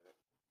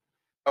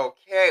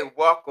Okay,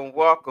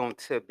 welcome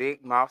to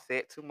Big Mouth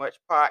Said Too Much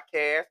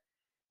podcast.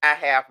 I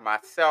have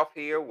myself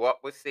here,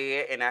 what was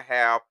said, and I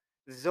have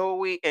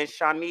Zoe and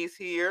Shanice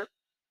here.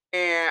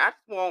 And I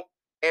just want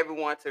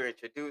everyone to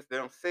introduce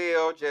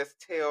themselves. Just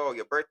tell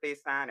your birthday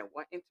sign and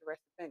one interesting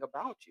thing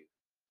about you.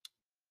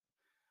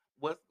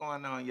 What's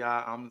going on,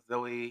 y'all? I'm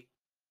Zoe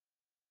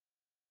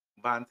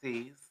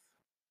Vontes.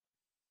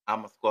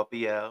 I'm a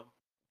Scorpio,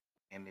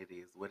 and it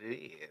is what it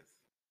is.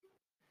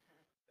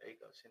 There you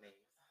go, Shanice.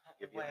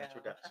 Give your Well,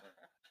 introduction.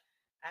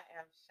 I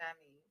am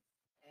Shanice,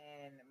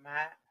 and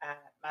my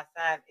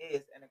sign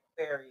is an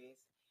Aquarius.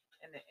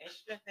 And the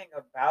interesting thing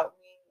about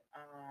me,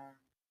 I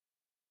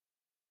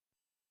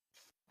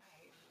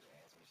hate when you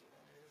ask me shit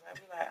like this. I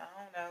be like, I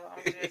don't know,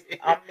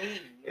 I'm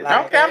me. It's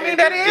Like, Okay, I mean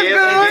that is give,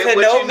 good. give to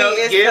what know you me know.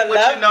 is Give to what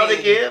you love know to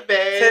me. give,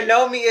 babe. To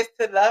know me is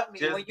to love me.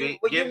 Just When you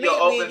give your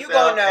meet open me, you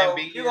self gonna and know.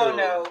 be You gonna you.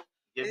 know.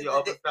 Give This your is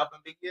open self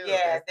and be you.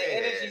 yeah, That's the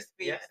energy it.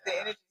 speaks. The Yeah.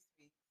 energy speaks.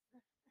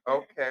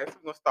 Okay, so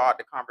we're gonna start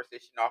the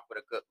conversation off with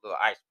a good little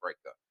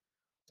icebreaker.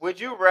 Would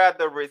you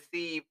rather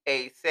receive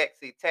a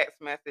sexy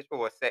text message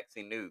or a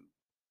sexy nude?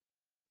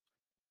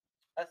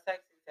 A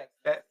sexy text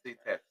Sexy message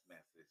text first.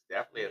 message.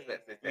 Definitely a Yeah.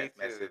 sexy Me text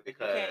too. message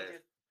Because you can't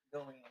because just go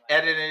in like at the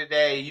that. end of the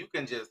day, you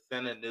can just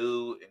send a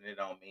nude and it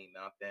don't mean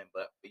nothing.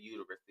 But for you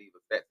to receive a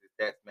sexy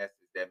text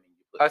message, that means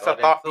you put That's a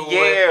thought thought. into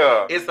it.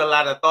 Yeah. It's a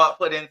lot of thought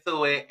put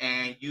into it,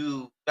 and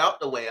you felt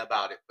the way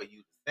about it for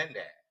you to send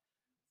that.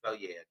 So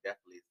yeah,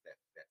 definitely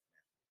sexy text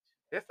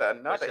message. It's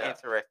another What's up?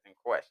 interesting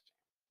question.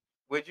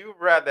 Would you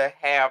rather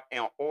have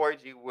an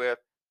orgy with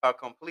a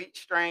complete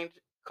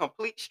strangers,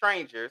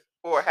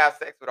 or have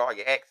sex with all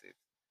your exes?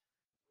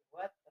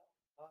 What the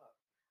fuck?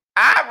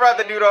 I'd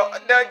rather do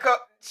the Man.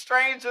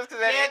 strangers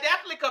because Yeah,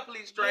 definitely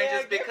complete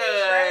strangers Yeah, give me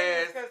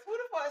strangers, because because who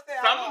the fuck said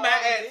I some of want my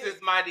all the exes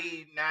dicks?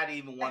 might not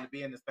even want to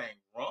be in the same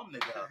room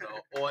together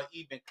or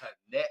even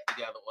connect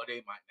together, or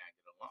they might not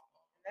get along.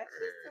 That's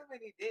just too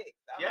many dicks.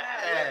 I'm Yeah, not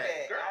with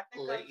that. girl, I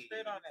think I'm please.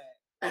 straight on that.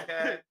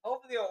 Okay.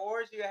 Hopefully, an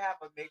orgy will have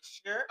a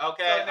mixture.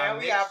 Okay, So now a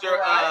we have mixture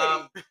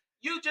variety. of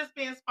you just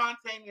being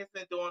spontaneous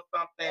and doing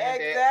something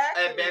Exactly. that's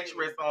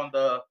adventurous on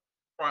the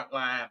front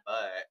line,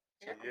 but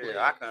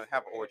yeah, I couldn't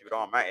have an orgy with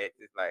all my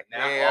exes. Like not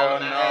all hell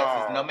of my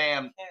exes. No, no.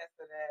 ma'am,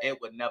 Cancel that. it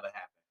would never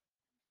happen.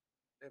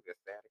 It'd be a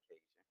sad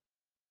occasion.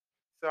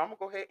 So I'm gonna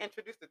go ahead and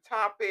introduce the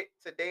topic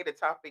today. The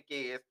topic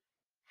is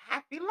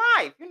happy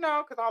life. You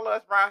know, because all of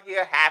us around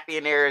here happy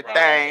and everything.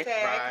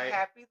 Hashtag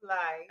happy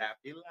life.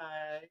 Happy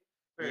life.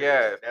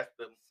 Yes. That's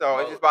the So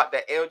it's motto. just about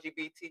the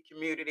LGBT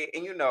community,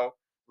 and you know,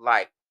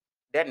 like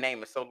that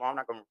name is so long.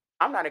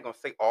 I'm not even gonna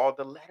say all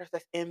the letters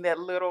that's in that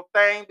little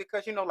thing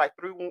because you know, like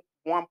through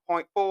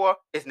 1.4,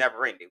 it's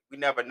never ending. We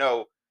never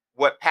know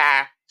what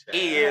pi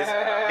is.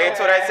 That's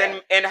what I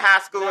said in high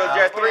school. It's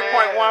just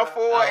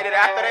 3.14, and then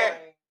after that,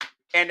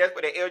 and that's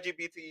what the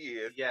LGBT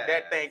is. Yes.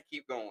 That thing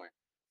keep going.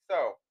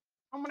 So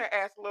I'm gonna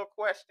ask a little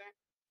question.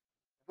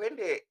 When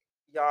did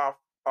y'all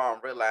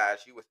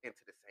realize you was into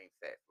the same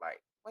sex? Like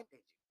when did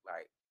you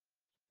like?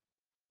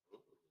 Ooh,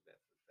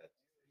 that's a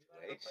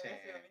situation.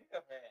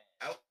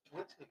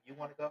 You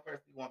want to go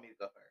first? You want me to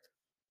go first?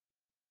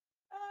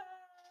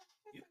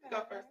 You can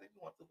go first if you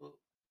want to. Boo.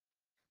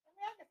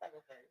 I guess I go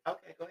first.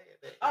 Okay, go ahead.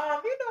 Babe.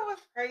 You know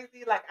what's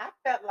crazy? Like I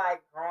felt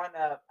like growing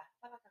up, I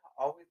felt like I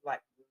always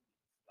liked movies.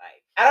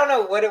 Like I don't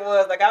know what it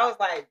was. Like I was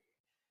like,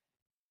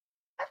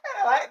 I kind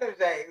of like them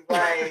Jays.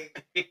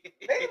 Like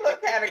they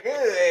look kind of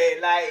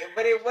good. Like,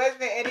 but it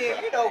wasn't any.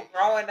 You know,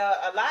 growing up,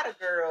 a lot of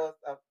girls.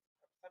 Some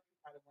people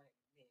probably won't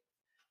admit,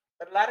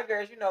 but a lot of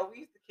girls, you know,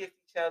 we used to kiss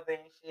each other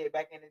and shit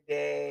back in the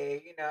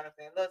day. You know what I'm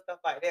saying? Little stuff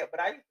like that. But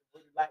I used to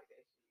really like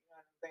that shit. You know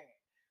what I'm saying?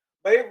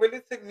 But it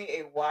really took me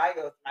a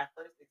while, my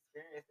first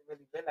experience, to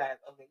really realize,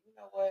 okay, you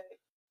know what?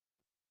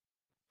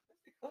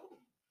 This is cool.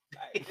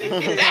 Like, this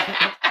is,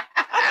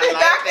 I think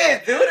I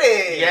can do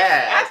this.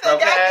 Yes, I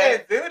think I okay.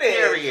 can do this.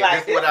 Period.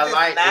 Like, This what I is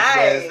like. Is nice.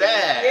 where it's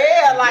at.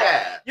 Yeah, like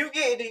Yeah. you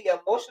get the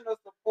emotional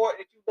support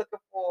that you're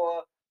looking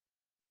for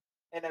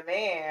in a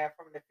man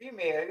from the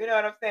female. You know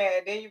what I'm saying?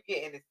 And then you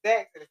get into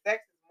sex, and the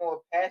sex is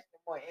more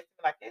passionate, more intimate.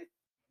 Like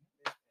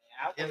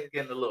it's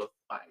getting a little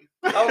spice.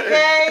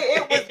 Okay,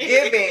 it was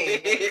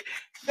giving.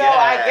 So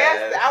I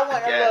guess I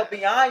went a little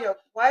beyond your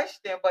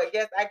question, but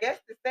yes, I guess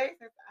to say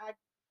since I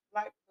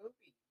like movies,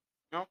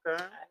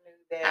 Okay. I knew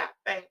that.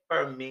 I think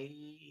for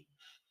me,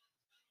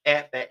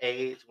 at the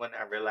age when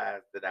I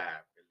realized that I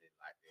really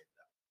liked it,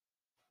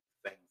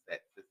 the same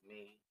sex as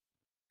me,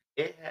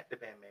 it had to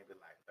be maybe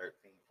like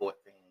 13, 14.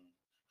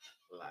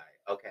 Like,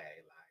 okay,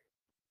 like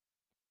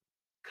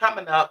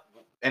coming up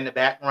in the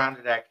background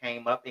that I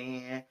came up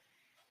in,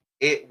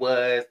 it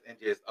was and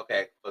just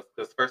okay,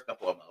 because first and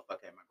foremost,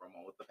 okay, my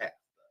grandma was a pastor.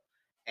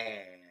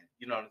 And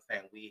you know what I'm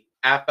saying?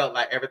 I felt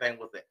like everything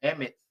was an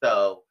image,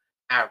 so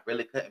I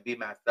really couldn't be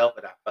myself,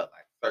 but I felt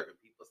like certain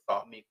people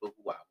saw me for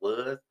who I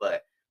was,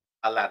 but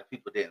a lot of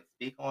people didn't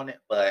speak on it.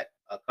 But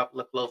a couple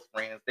of close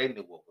friends, they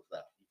knew what was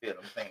up. You feel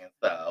what I'm saying?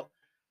 So,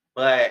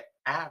 but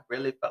I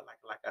really felt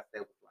like I said,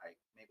 was like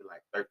maybe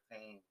like 13.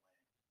 When,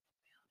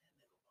 damn,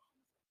 that nigga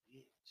was a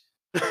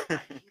bitch.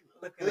 Like, he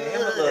looked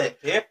good.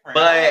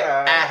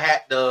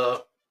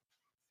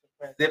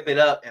 zip it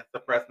up and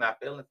suppress my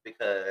feelings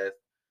because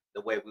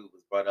the way we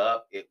was brought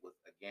up, it was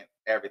against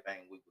everything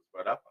we was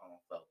brought up on.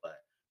 So, but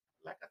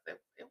like I said,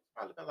 it was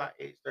probably about like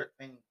age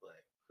 13, but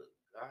good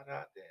God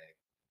out there.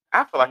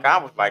 I feel like I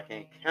was like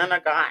in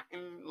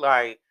kindergarten.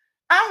 Like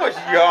I was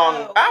Oh,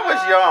 young. I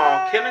was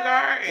young. what?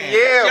 Kindergarten. Yeah,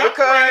 That's young,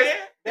 because- friend.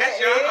 That That's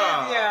is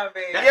young. young,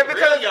 baby. That's Yeah, real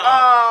because young.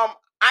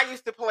 I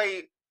used to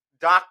play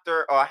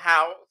doctor or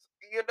house,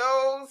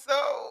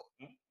 so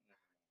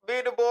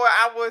being the boy,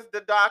 I was the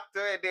doctor,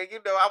 and then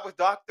I was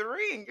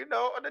doctoring,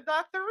 or the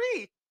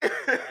doctoree.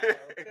 Okay.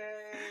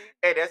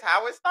 And that's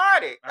how it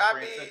started. My I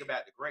friend mean, took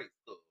about the great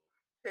school.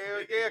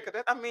 hell yeah, because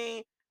that's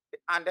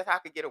how I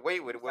could get away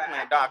with it with Like, I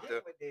playing can doctor.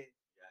 get with this.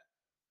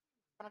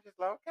 I'm just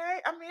like, okay.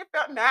 I mean, it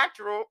felt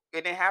natural.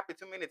 It didn't happen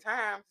too many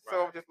times,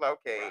 so I'm Right. just like,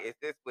 okay, Right. is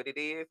this what it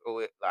is,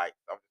 or it like?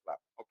 I'm just like,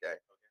 okay.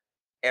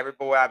 Every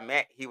boy I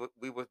met,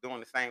 we was doing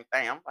the same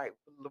thing. I'm like,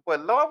 but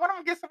Lord, why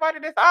don't I get somebody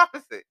that's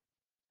opposite?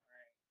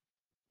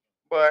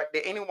 But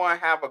did anyone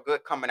have a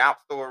good coming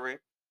out story?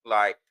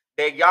 Like,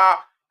 do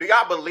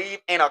y'all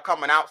believe in a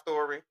coming out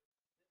story?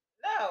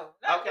 No,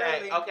 not Okay,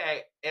 really.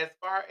 okay. As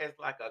far as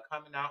like a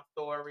coming out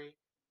story,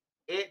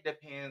 it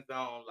depends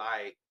on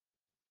like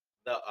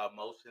the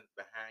emotions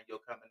behind your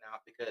coming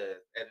out because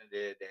at the end of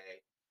the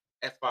day,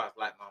 as far as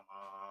like my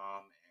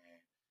mom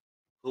and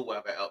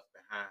whoever else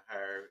behind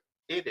her,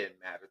 it didn't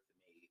matter to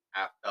me.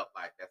 I felt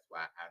like that's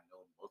why I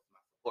know most of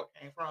my support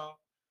came from.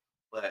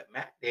 But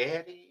my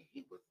daddy,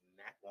 he was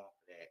not going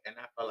for that. And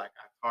I felt like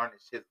I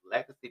tarnished his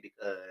legacy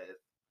because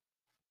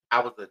I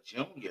was a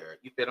junior.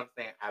 You feel what I'm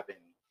saying? I've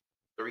been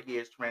 3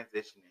 years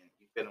transitioning.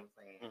 You feel what I'm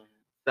saying? Mhm.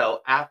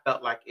 So I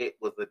felt like it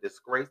was a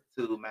disgrace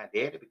to my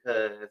daddy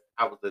because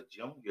I was a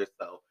junior.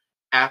 So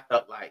I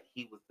felt like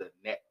he was the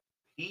next.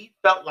 He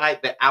felt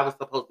like that I was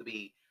supposed to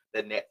be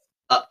the next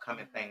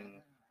upcoming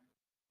thing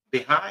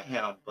behind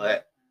him,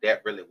 but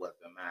that really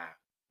wasn't my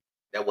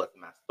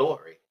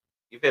story.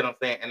 You feel what I'm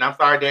saying? And I'm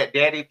sorry,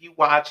 Daddy, if you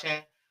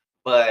watching,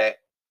 but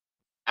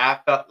I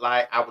felt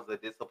like I was a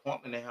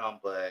disappointment to him.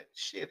 But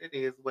shit, it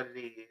is what it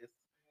is.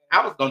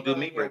 I was gonna do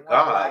me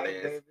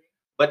regardless.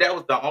 But that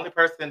was the only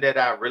person that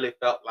I really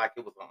felt like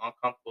it was an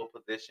uncomfortable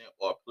position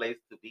or place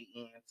to be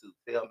in to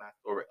tell my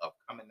story of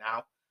coming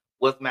out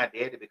was my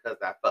daddy because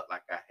I felt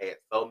like I had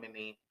so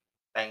many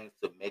things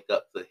to make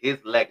up to his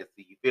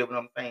legacy. You feel what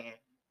I'm saying?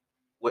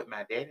 With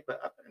my daddy, but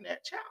other than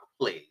that, child,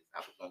 please, I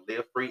was gonna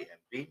live free and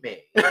be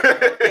me.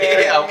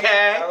 Okay.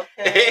 No,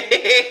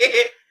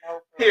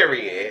 for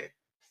Period.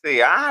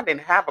 See, I didn't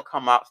have a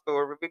come out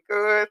story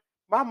because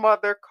my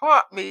mother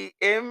caught me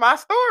in my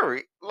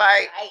story.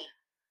 Like,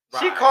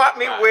 she Right, caught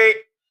me right. with,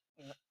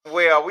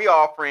 well, we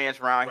all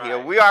friends around here.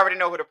 Right. We already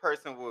know who the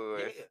person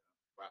was. Yeah.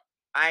 Right.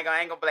 I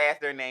ain't gonna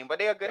blast their name, but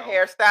they're a good Don't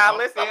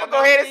hairstylist. spill I'm gonna no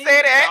go ahead and tea.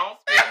 say that. Don't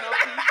spill no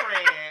tea,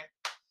 friend.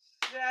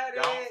 Shut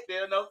Don't it.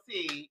 spill no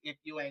tea if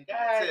you ain't got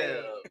Got to.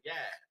 it. Yeah.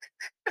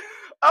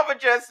 I'm gonna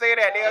just say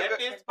that they're If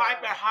good. it's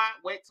piping hot,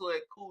 wait till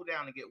it cool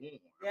down and get warm.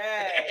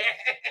 Yes.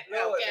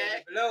 Blow it,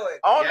 baby. Blow it.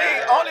 Only,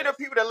 Yes. only the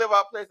people that live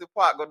out Pleasant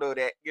Park gonna know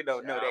that,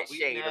 know Child, that we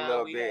shade a know,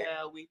 little we bit.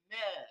 know, we know.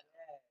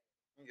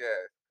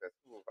 Yes, 'cause,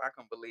 ooh, I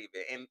can believe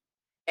it.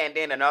 And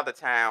then another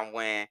time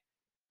when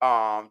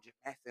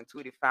Jamex and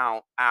Tweety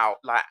found out,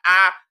 like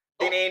I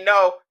didn't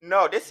know.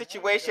 No, this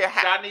situation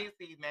happened. Shanice,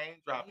 he's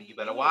name dropping. You He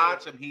better watch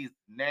is. him. He's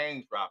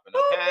name dropping,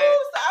 Ooh, okay?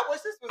 ooh, so I wish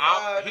this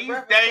was the He's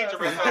reference to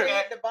dangerous, somebody okay?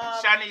 hit the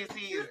bomb. Shanice,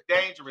 he is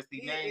dangerous. He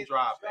He name is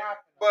dropping.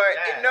 But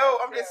Yeah.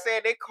 I'm just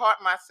saying they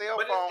caught my cell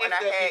But phone and I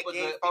good had people,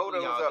 gay good people,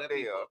 photos y'all, up good there.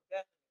 people.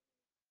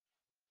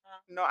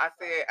 No, I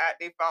said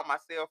they found my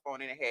cell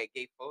phone and it had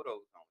gay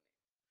photos on it.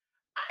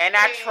 I And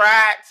I mean,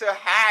 tried to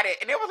hide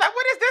it, and it was like,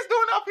 "What is this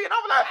doing up here?" And I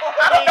was like,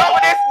 "I don't know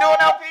what this doing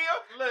up here."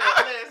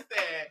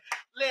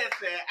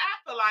 listen. I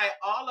feel like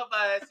all of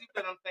us, you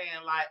feel what I'm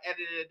saying? Like, at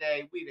the end of the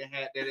day, we done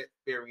had that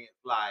experience.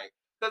 Like,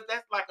 because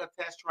that's like a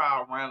test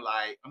trial run.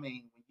 Like, I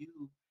mean, when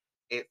you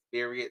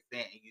experience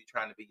it and you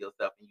trying to be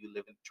yourself and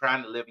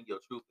trying to live in your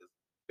truth as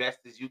best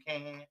as you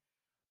can.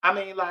 I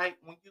mean, like,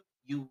 when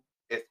you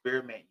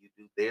experiment, you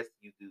do this,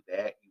 you do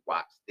that, you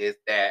watch this,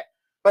 that.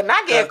 But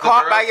not getting 'Cause the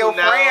caught by girls your who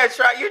know- friends.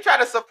 You try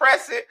to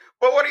suppress it,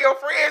 but what do your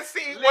friends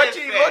see? What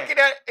you Listen, looking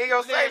at in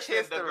your search Listen,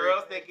 history? the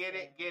girls that get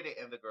it,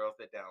 and the girls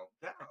that don't.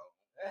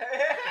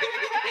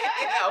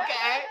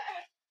 Okay.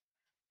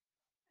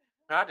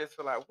 I just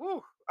feel like,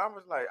 woo. I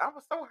was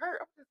so hurt.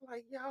 I was just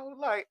like, yo,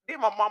 like.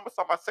 Then my mama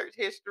saw my search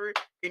history.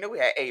 You know, we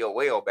had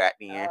AOL back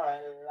then,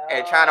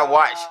 and trying to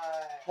watch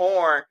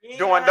porn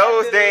during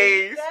those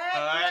days.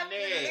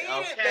 Honey,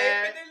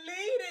 okay. Delete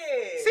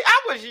it. See,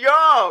 I was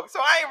young, so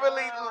I ain't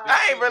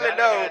really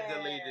know.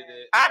 Deleted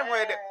it. I done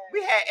went.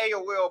 We had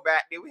AOL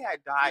back then. We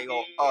had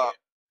dial up.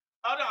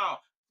 Hold on.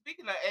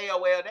 Speaking of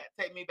AOL, that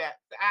take me back.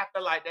 I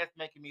feel like that's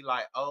making me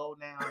like old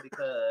now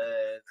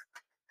because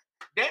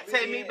that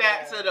take me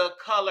back to the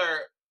color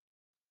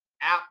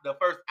the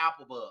first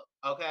Apple book.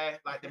 Okay,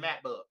 like the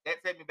MacBook. That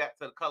take me back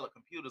to the color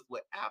computers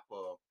with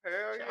Apple. Hell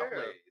Child, yeah.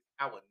 please.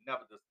 I would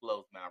never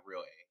disclose my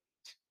real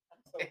age.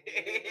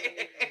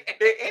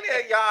 Did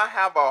any of y'all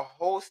have a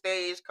whole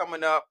stage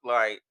coming up?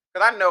 Like,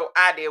 Because I know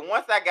I did.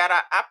 Once I got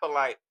out, I feel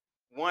like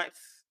once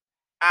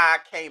I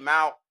came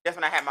out, that's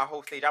when I had my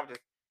whole stage. I was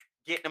just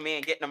getting them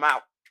in, getting them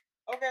out.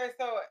 Okay,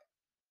 so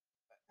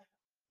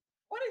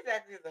what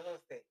exactly is a whole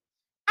stage?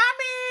 I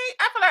mean,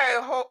 I feel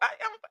like a hoe.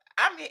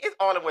 I mean, it's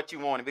all in what you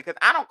wanted because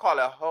I don't call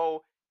it a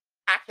hoe.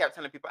 I kept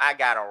telling people I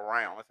got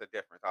around. It's a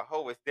difference. A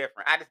hoe is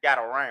different. I just got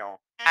around.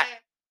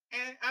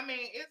 And I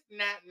mean, it's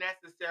not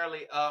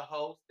necessarily a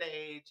whole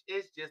stage.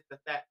 It's just the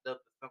fact of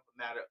the simple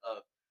matter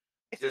of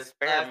It's just us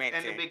in the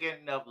experimenting.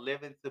 beginning of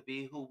living to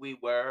be who we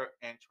were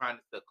and trying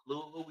to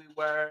seclude who we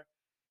were.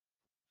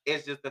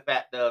 It's just the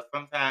fact of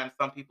sometimes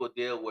some people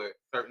deal with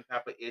certain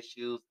type of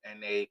issues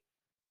and they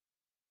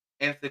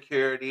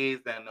insecurities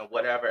and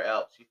whatever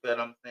else. You feel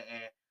what I'm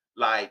saying?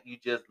 Like you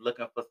just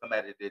looking for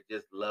somebody to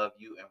just love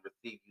you and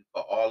receive you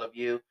for all of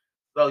you.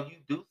 So you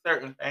do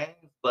certain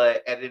things,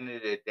 but at the end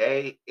of the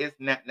day, it's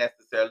not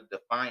necessarily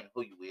defining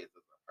who you is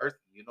as a person.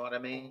 You know what I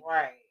mean?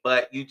 Right.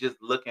 But you just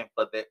looking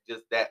for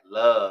that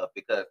love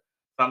because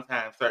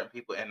sometimes certain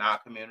people in our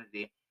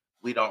community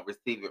we don't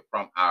receive it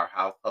from our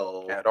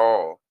household, At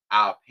all.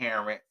 our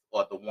parents,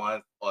 or the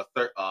ones or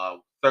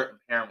certain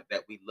parents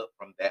that we look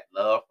from that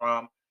love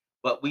from.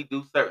 But we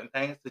do certain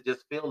things to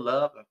just feel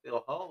love and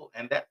feel whole,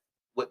 and that's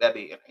what that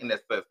be. It ain't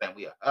necessarily saying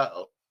we are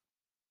whole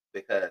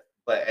because,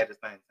 but at the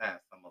same time,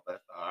 some of us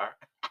are.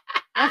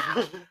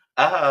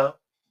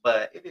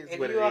 But it is If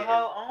what it you a is.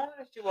 hoe, own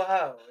that you a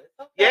hoe. It's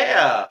okay.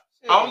 Yeah,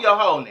 own Shit. your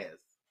wholeness.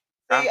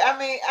 See, I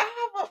mean, I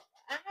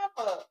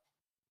have a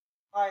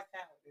hard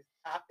time with this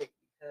topic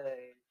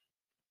because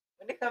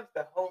when it comes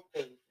to whole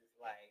faces,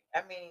 like,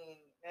 I mean,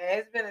 man,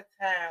 it's been a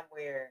time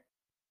where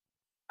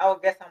I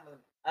would guess I'm an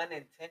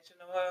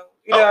unintentional hoe.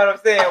 You know what I'm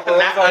saying? Not Well,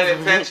 it was on-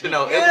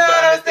 unintentional. You It know was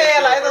what I'm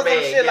saying? unintentional Like, for some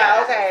me, shit yes.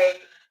 like, okay,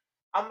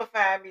 I'm gonna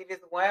find me this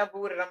one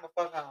boo that I'm gonna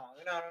fuck on.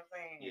 You know what I'm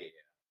saying? Yeah.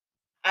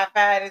 I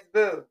find this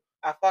boo.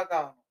 I fuck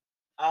on him.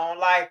 I don't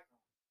like him.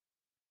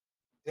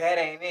 That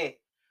ain't it.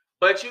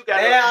 But you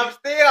gotta. Now I'm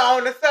still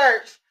on the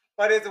search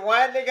for this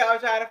one nigga I'm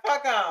trying to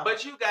fuck on.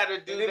 But you gotta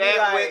do And it be that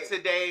like- with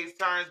today's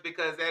terms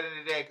because at the end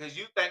of the day, because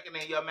you thinking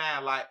in your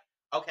mind like,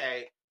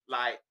 okay,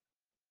 like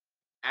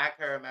I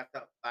carry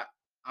myself like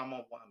I'm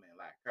a woman,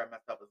 like carry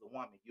myself as a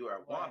woman. You are a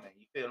Right. woman.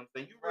 You feel what I'm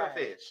saying? You real Right.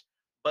 fish.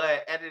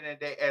 But at the end of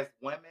the day, as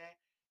women,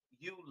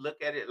 you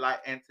look at it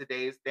like in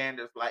today's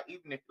standards, like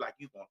even if like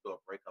you going through a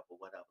breakup or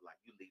whatever, like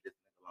you leave this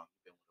nigga alone,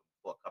 you've been with him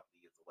for a couple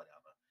of years or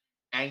whatever,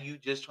 and you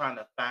just trying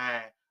to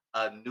find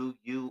a new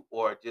you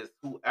or just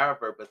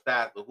whoever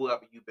besides the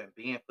whoever you've been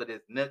being for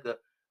this nigga,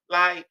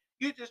 like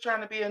you just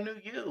trying to be a new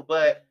you.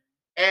 But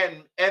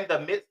and in the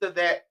midst of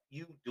that,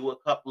 you do a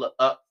couple of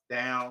ups,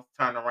 downs,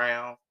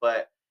 turnarounds,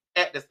 but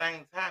at the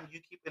same time,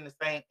 you keeping the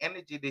same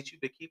energy that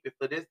you've been keeping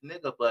for this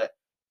nigga, but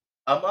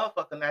a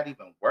motherfucker not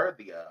even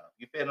worthy of.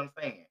 You feel what I'm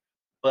saying?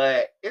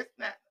 But it's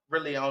not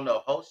really on the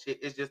whole shit.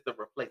 It's just to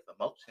replace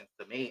emotions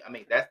to me. I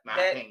mean, that's my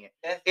opinion.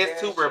 That's It's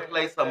very to true.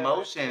 replace That's very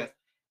emotions. true.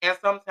 And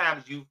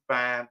sometimes you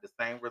find the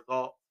same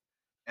results,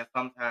 and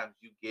sometimes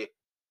you get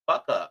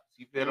fuck ups.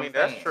 You feel I what mean, I'm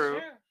that's saying?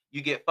 true.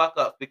 You get fuck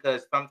ups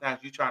because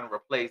sometimes you're trying to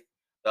replace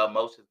the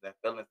emotions and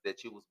feelings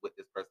that you was with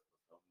this person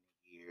for so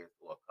many years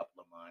or a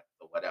couple of months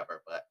or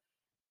whatever. But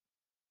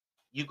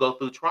you go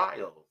through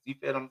trials. You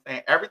feel what I'm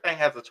saying? Everything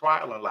has a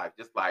trial in life,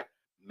 just like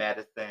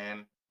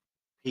medicine,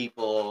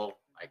 people,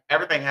 like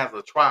everything has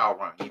a trial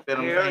run. You feel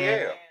what I'm Hell saying?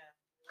 yeah.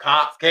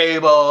 Cox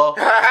cable.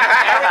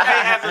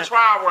 Everything has a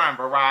trial run,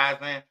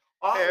 Verizon.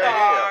 All Hell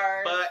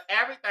that. Stars. But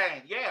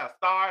everything, yeah,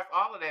 stars,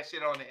 all of that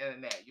shit on the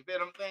internet. You feel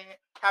what I'm saying?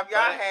 Have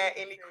y'all But- had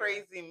any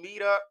crazy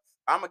meetups?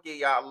 I'm gonna give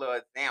y'all a little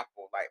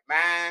example. Like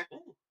mine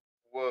Ooh.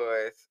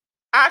 was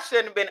I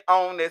shouldn't have been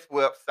on this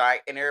website,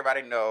 and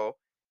everybody know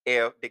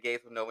if the gays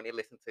will know when they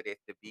listen to this,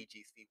 the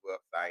BGC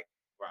website.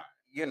 Right.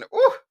 You know,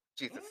 ooh,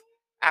 Jesus,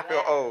 I feel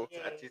Black old. gay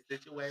Touchy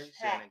situation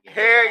chat again.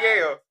 Hell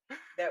yeah.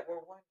 That were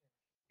wondering.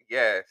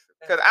 Yes,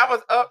 because That's I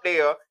was awesome. up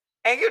there,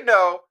 and you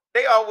know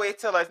they always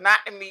tell us not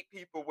to meet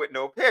people with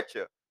no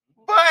picture.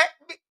 But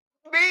me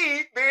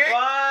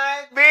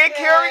being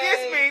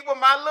curious, me with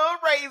my little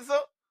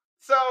razor.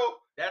 So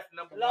That's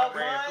number one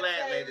red Lavonte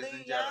flag, ladies and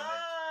Leon. gentlemen.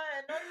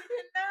 No, you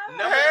didn't know.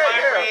 Number Hell one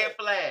yeah. red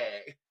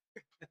flag.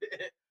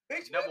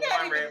 Bitch, Number we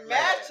not one red even flag.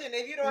 matching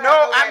if you don't no,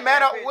 have no I met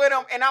goddamn up with him,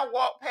 picture. and I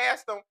walked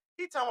past him.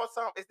 He told me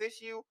something. Is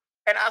this you?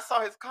 And I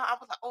saw his car. I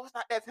was like, oh, it's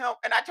not. That's him.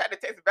 And I tried to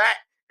text back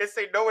and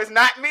say, no, it's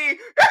not me.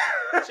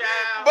 Child,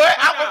 but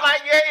hold I was on.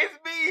 like, yeah, it's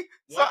me.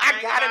 So One I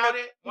thing got about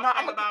in it. the. One No,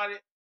 thing I'm a, about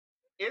it.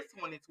 It's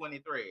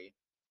 2023.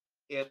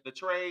 If the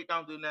trade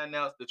don't do nothing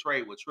else, the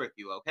trade will trick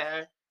you.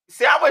 Okay.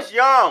 see, I was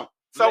young,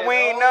 so we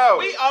ain't know.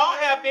 We all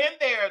have been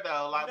there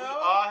though. Like we No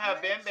all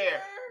have been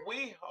there. picture?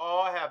 We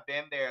all have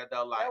been there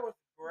though. Like That was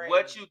great.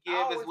 what you I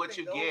give is always what think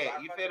you those get.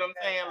 are You fucking feel what I'm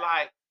saying? best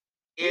Like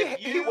if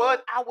he you was.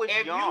 I was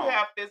if young. you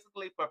have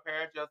physically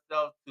prepared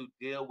yourself to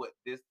deal with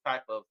this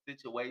type of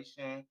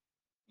situation,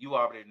 you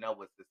already know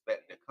what's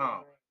expected to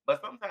come. But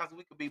sometimes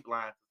we could be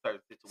blind to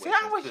certain See, situations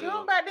I was too.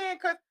 young back then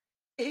because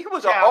he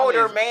was an Child,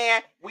 older listen,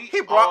 man. We He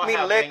all brought me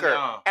have been liquor,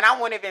 young. and I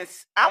wasn't even.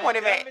 I And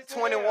wasn't even dumb as hell.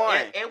 21.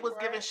 It was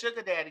Right. giving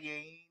sugar daddy. You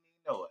ain't need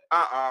know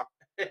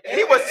it.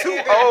 He was too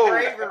Even old.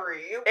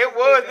 bravery. It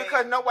was giving-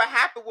 because no, what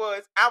happened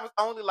was I was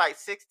only like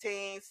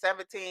 16,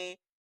 17,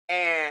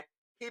 and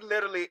he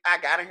literally, I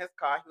got in his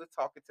car. He was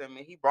talking to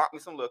me. He brought me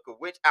some liquor,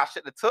 which I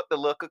should have took the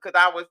liquor because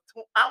I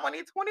wasn't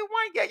even 21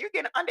 yet. You're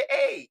getting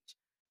underage.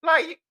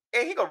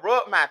 And he could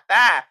rub my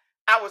thigh.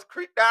 I was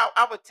creeped out.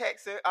 I was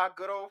texting our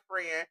good old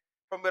friend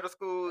from middle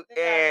school, I think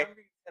I and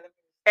remember you telling me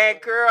the and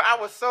story. girl, I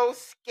was so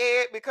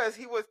scared because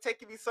he was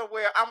taking me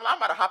somewhere. I'm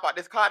about to hop out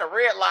this car at a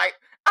red light.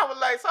 I was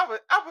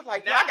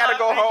like, yeah, I gotta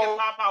go home.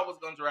 Papa was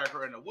gonna drag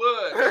her in the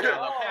woods.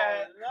 Y'all,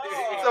 okay?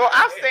 Oh, So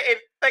I'm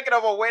sitting thinking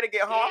of a way to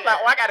get home. I'm like,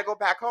 Yeah. oh, I gotta go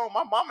back home.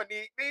 My mama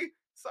need me.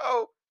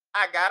 So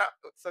I got up.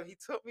 So he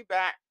took me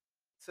back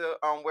to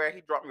where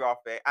he dropped me off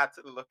at. I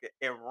took a look at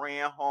and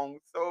ran home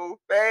so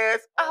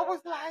fast. I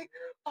was like,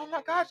 oh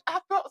my gosh, I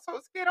felt so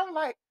scared. I'm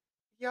like,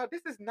 yo,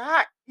 this is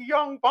not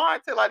young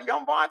Bonte. Like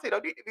young Bonte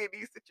don't need to be in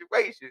these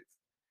situations.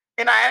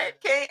 And I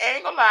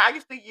ain't gonna lie, I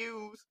used to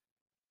use,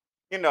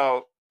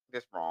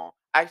 this wrong.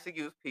 I used to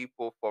use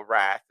people for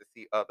rides to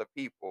see other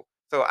people.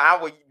 So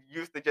I would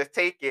used to just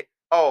take it.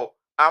 Oh,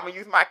 I'm gonna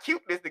use my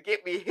cuteness to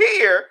get me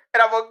here,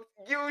 and I'm gonna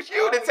use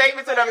you to take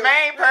me to the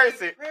main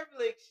person.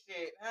 Privilege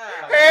shit,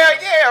 huh? Hell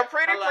yeah,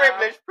 pretty Hello?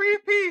 privilege,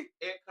 pre-P.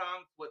 It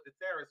comes with the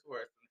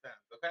territory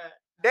sometimes,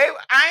 okay?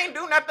 I ain't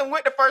do nothing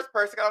with the first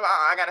person. I'm like,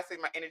 I gotta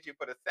save my energy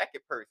for the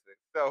second person.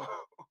 So,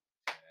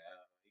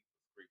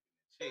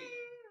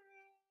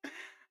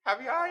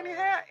 have y'all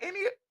had any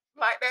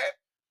like that?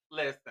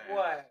 Listen.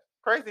 What?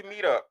 Crazy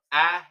meetup.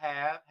 I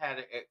have had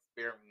an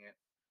experience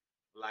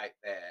like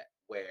that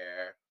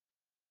where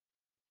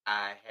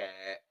I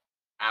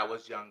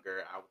was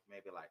younger. I was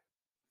maybe like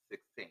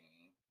 16,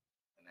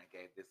 and I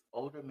gave this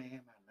older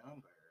man my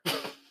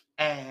number.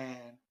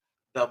 And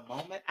the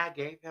moment I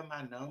gave him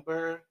my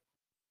number,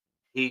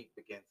 he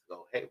began to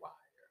go haywire.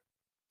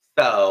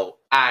 So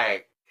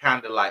I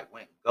kind of like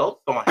went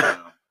ghost on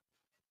him,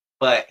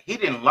 but he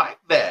didn't like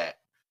that.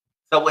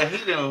 So when he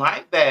didn't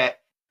like that,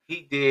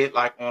 he did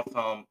like on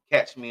some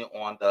catch me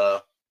on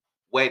the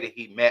way that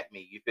he met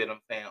me. You feel what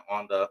I'm saying?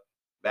 On the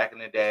back in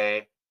the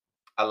day,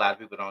 a lot of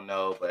people don't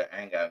know, but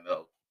I ain't got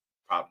no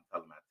problem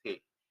telling my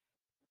tea.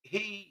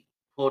 He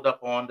pulled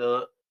up on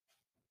the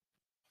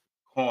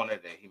corner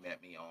that he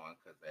met me on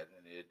because at the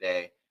end of the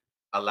day,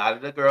 a lot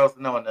of the girls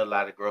know and a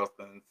lot of girls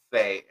can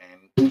say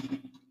and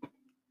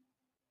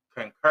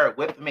concur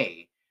with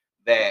me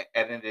that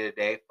at the end of the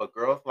day, for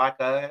girls like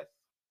us,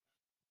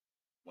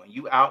 when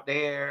you out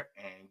there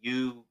and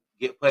you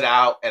get put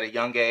out at a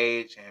young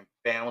age and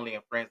family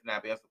and friends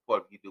not being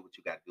supportive, you do what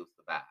you got to do to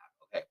survive.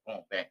 Okay,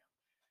 boom, bam.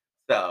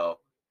 So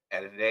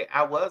at the end of the day,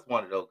 I was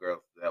one of those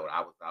girls that when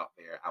I was out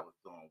there, I was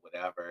doing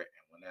whatever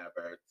and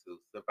whenever to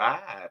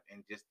survive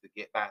and just to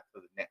get back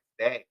to the next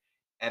day.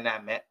 And I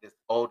met this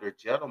older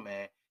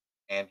gentleman,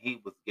 and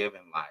he was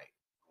giving like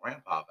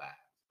grandpa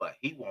vibes, but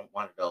he wasn't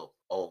one of those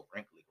old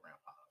wrinkly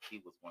grandpas.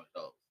 He was one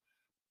of those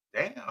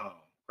damn,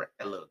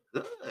 that look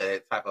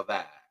good type of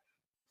vibe.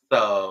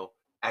 So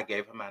I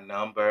gave him my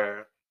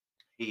number.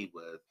 He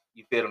was,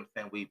 you feel what I'm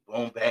saying? We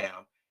boom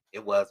bam.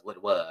 It was what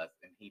it was.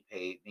 And he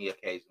paid me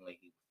occasionally.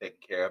 He was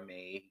taking care of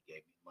me. He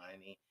gave me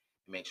money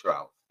to make sure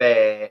I was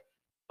fed.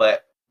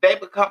 But they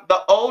become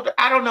the older,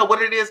 I don't know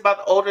what it is about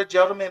the older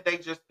gentlemen. They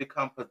just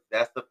become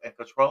possessive and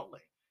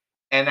controlling.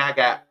 And I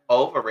got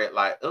over it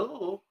like,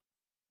 ooh,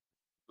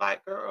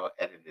 like girl,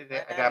 at the end of the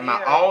day, I got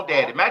my own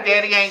daddy. My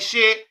daddy ain't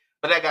shit,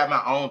 but I got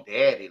my own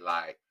daddy.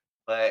 Like,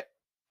 but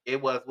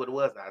it was what it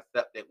was. I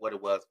accepted what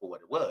it was for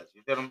what it was.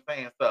 You feel what I'm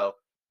saying? So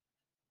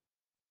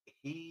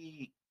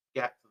he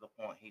got to the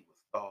point he was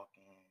stalking.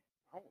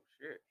 Oh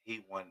shit.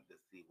 He wanted to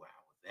see where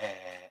I was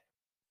at.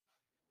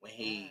 When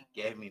he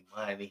gave me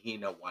money, he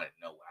wanted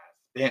to know where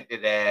I spent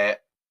it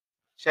at.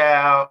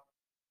 Child,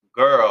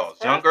 girls,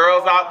 young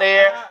girls out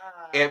there,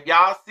 if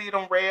y'all see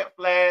them red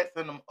flags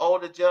and them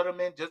older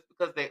gentlemen, just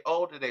because they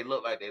older, they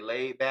look like they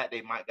laid back.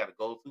 They might got a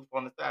gold tooth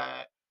on the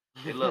side.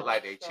 They look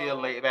like they chill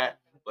laid back.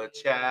 But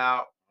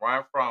child,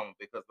 run from them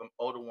because them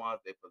older ones,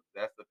 they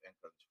possessive and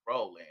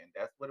controlling. And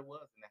that's what it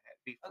was. And I had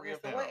to be free Okay, of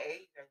so them. what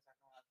age are you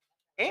talking about?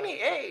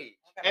 Any age.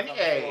 Any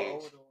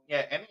age.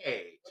 Yeah, any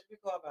age. What do you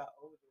call about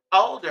older?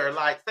 Older,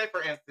 like say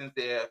for instance,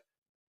 if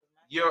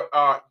you're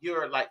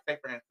like say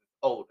for instance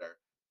older,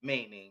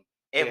 meaning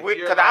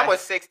Because I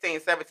was 16,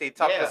 17,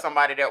 talking to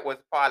somebody that was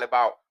probably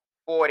about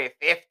 40,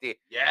 50.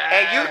 Yeah.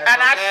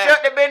 And I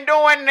shouldn't have been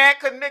doing that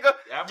because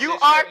nigga, you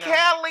are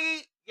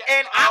Kelly.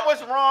 And I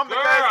was wrong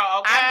because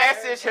I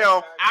messaged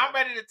him. I'm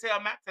ready to tell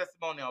my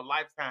testimony on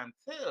Lifetime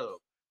too.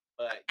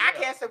 But I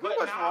can't say we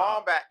was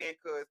wrong back then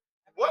because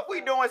what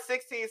we doing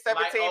 16,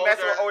 17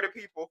 messing with older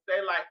people.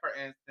 Say like for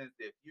instance,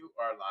 if you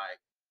are like,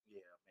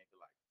 maybe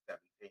like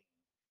 17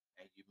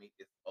 and you meet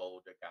this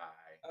older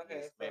guy,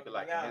 he's maybe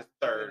like in his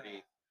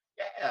 30s.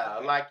 Yeah,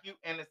 like you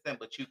innocent,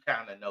 but you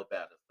kind of know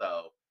better.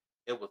 So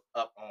it was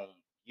up on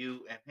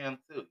you and him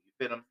too. You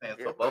feel what I'm saying?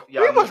 So both of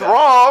y'all. We was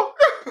wrong.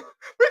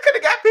 We could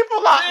have got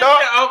people locked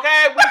up.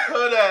 Okay, we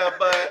could have,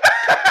 but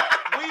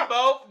we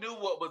both knew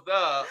what was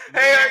up.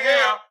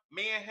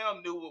 Me and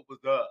him knew what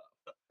was up.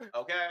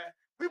 Okay.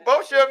 We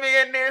both should be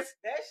in this.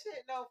 That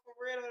shit, no, for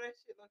real, that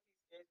shit look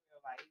scares me.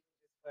 Like, even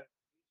just for the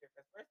future.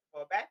 Because first of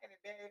all, back in the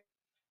day,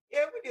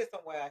 yeah, we did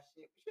some wild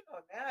shit. But you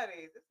know,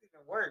 nowadays it's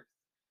even worse.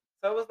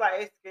 So it's like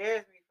it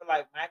scares me for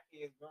like my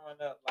kids growing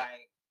up.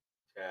 Like,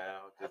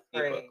 Child, just I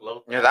keep a pray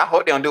close Yes, I eye.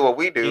 hope they don't do what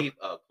we do. Keep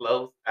a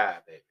close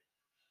eye, baby.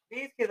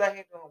 these kids out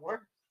here doing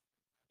worse.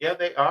 Yeah,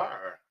 they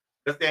are.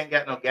 Because they ain't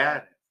got no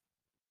guidance.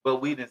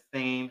 But we done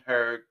seen,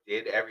 heard,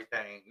 did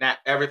everything. Not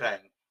everything,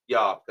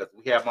 y'all, because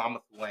we have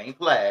mamas who ain't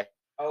play.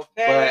 Okay.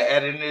 But at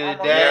the end of the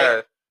Mama day,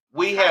 Yes.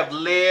 we have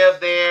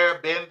lived there,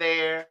 been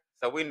there.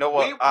 So we know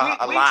We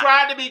a we lot.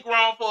 tried to be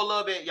grown for a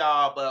little bit,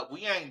 y'all, but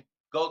we ain't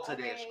go to I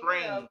the mean,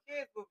 extreme. you know,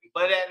 kids will be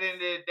But kids. at the end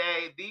of the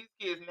day, these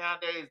kids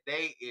nowadays,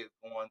 they is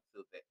going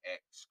to the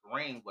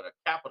extreme with a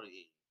capital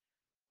E.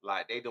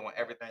 Like they doing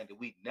everything that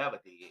we never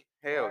did.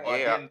 Hell Right. Or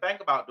yeah. didn't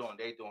think about doing.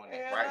 They doing it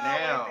Hell right no, we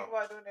didn't now. think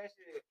about doing that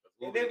shit.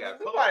 We And then got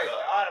we caught probably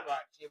up. thought about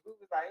shit. We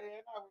was like, yeah,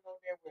 no, we gonna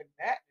there with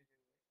that.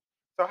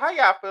 So how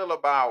y'all feel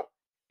about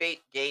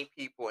fake gay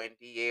people and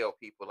DL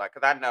people? Like,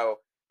 cause I know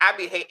I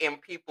be hating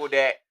people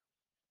that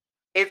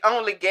it's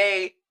only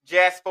gay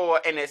just for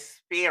an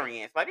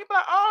experience. Like, they be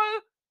like, oh,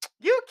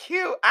 you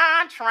cute,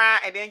 I'm trying.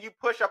 And then you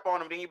push up on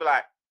them, then you be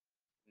like,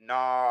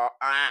 no,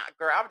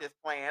 girl, I'm just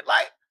playing.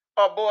 Like,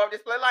 oh boy, I'm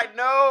just playing. Like,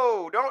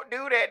 no, don't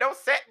do that. Don't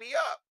set me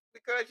up.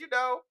 Because, you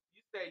know,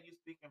 You say you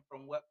speaking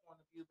from what point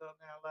of view though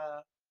now,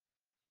 love?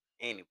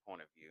 any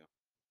point of view.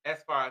 As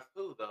far as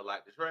who though,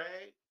 like the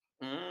trade?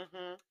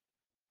 Mm-hmm.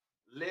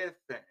 Listen,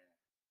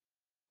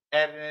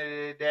 at the end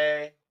of the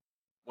day,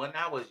 when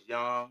I was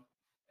young,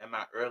 in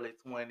my early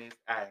 20s,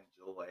 I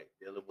enjoyed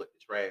dealing with the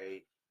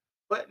trade.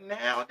 But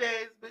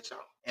nowadays, bitch,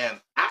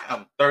 I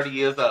am 30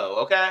 years old,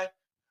 okay?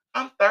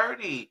 I'm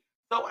 30.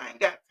 So I ain't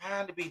got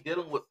time to be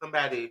dealing with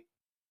somebody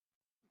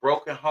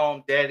broken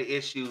home daddy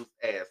issues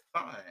as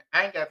son.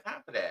 I ain't got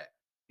time for that.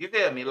 You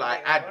feel me?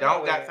 Like I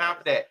don't got time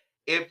for that.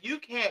 If you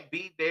can't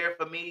be there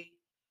for me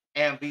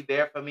and be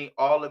there for me,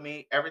 all of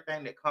me,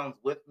 everything that comes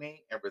with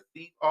me and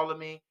receive all of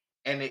me,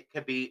 and it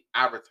could be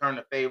I return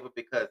the favor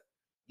because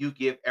you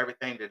give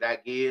everything that I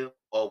give,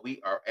 or we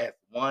are as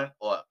one,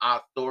 or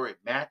our story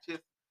matches.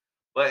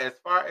 But as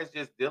far as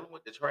just dealing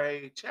with the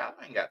trade, child,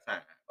 I ain't got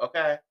time.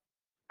 Okay.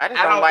 I just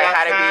I don't don't like got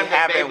how they time be to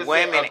having babysit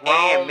women a grown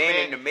and men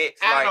man. in the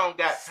mix. I Like, don't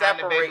got time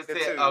to separate the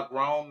babysit two. a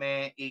grown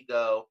man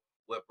ego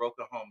with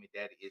broken homie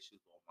daddy issues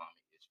or mommy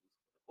issues.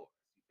 Of course,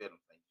 you feel what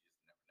I'm saying? You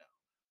just never know.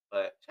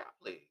 But child,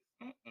 please,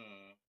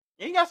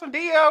 You got some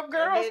DL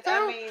girls And too.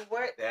 I mean,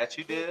 what? that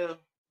you do.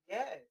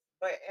 Yes,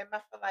 but and I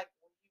feel like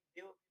when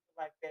you deal with people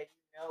like that,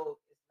 you know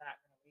it's not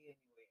gonna be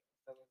anywhere.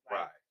 So it's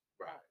like,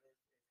 Right.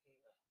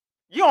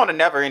 You on a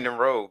never ending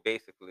road,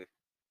 basically.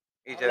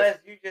 It unless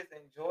just you just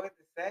enjoy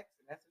the sex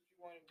and that's what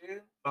you want to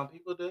do. Some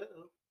people do.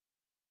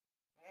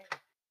 Man,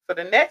 so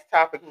the next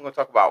topic we're gonna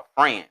talk about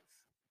friends.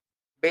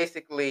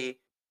 Basically,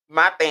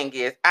 my thing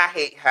is I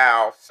hate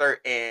how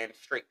certain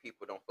straight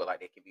people don't feel like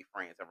they can be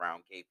friends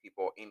around gay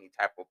people or any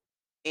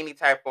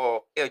type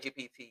of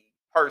LGBT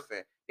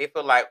person. They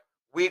feel like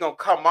we're gonna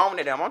come on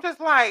to them. I'm just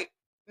like,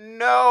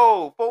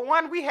 no. For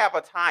one, we have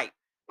a type.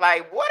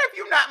 Like, what if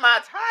you're not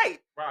my type?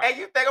 Right. And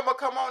you think I'm gonna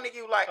come on to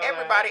you like Hello.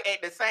 everybody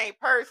ain't the same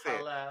person?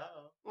 Hello.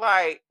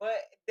 Like, but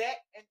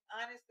that, and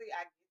honestly,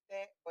 I get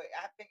that, but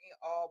I think it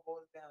all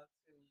boils down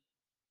to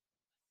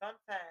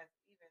sometimes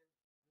even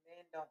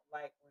men don't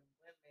like when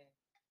women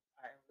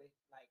are in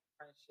like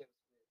friendships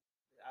with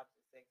the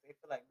opposite sex. They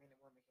feel like men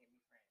and women can't be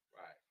friends.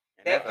 Right.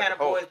 and That that's kind a of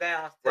whole. boils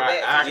down to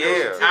Right. that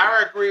situation too.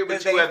 I agree with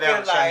Because you they at feel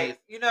that, Shanice.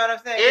 like, you know what I'm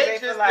saying? 'Cause It they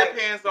feel just like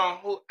depends on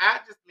who.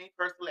 Me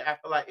personally, I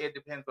feel like it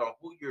depends on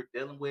who you're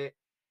dealing with,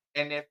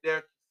 and if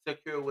they're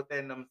secure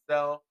within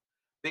themselves.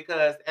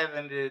 Because at the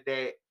end of the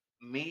day,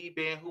 me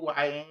being who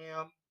I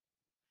am,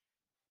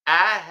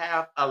 I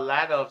have a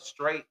lot of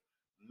straight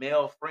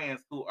male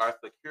friends who are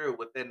secure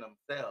within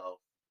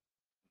themselves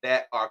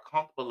that are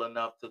comfortable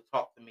enough to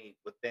talk to me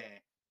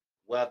within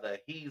whether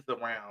he's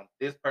around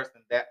this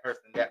person, that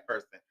person, that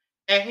person.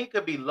 And he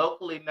could be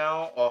locally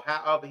known or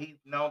however he's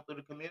known through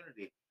the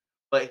community,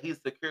 but he's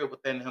secure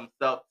within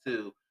himself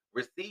to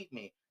receive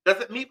me.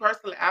 Because me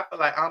personally, I feel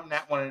like I'm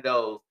not one of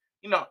those,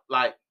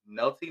 like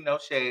no tea, no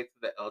shade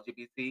to the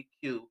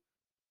LGBTQ,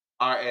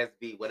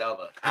 RSV,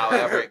 whatever,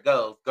 however it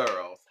goes,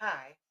 girls.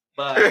 hi.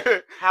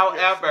 But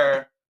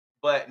however,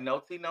 but no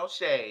tea, no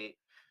shade.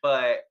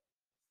 But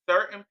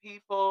certain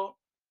people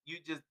you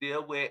just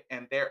deal with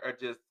and they are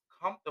just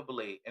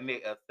comfortably and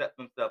they accept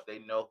themselves. They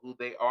know who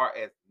they are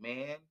as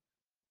men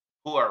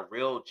who are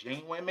real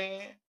genuine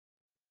men.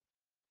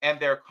 And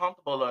they're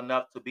comfortable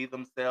enough to be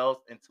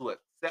themselves and to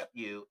accept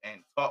you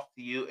and talk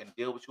to you and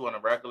deal with you on a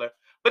regular.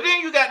 But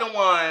then you got the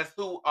ones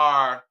who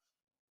are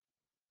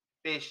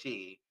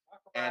fishy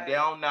and they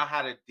don't know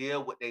how to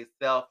deal with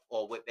themselves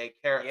or with their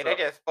character. Yeah, they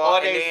just fuck or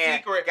and they then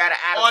secret got an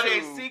or they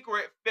attitude.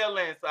 secret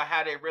feelings of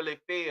how they really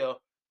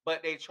feel,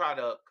 but they try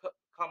to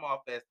come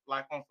off as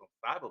like on some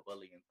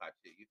cyberbullying type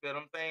shit. You feel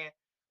what I'm saying?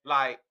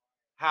 Like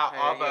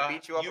However,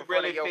 beat you up you in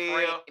front really of your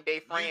feel they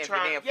you friends, and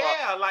trying, then fuck.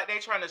 yeah, like they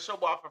trying to show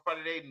off in front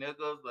of their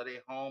niggas or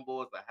their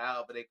homeboys or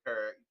however they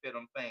curve. You feel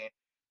what I'm saying?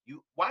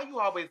 Why you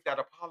always got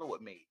a problem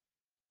with me?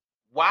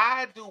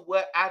 Why do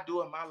what I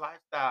do in my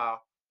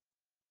lifestyle?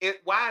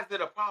 Why is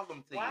it a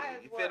problem to Why you?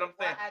 is You feel what I'm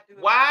saying? I do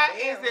in Why my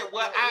is bedroom it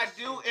what your I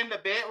issue? do in the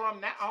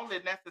bedroom? Not only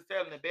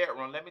necessarily in the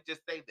bedroom. Let me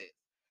just say this.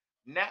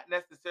 Not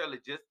necessarily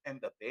just in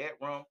the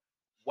bedroom.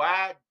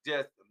 Why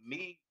just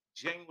me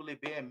genuinely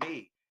being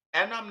me?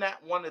 And I'm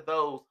not one of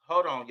those,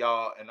 hold on,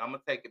 y'all, and I'm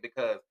gonna take it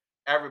because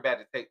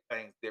everybody takes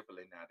things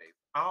differently nowadays.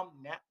 I'm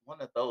not one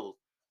of those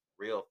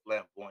real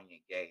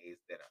flamboyant gays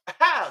that are,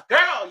 ha,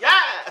 girl,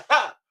 yeah.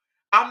 Ha.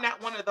 I'm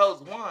not one of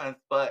those ones,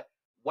 but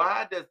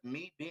why does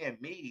me being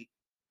me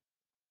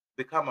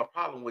become a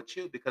problem with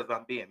you because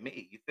I'm being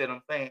me? You feel what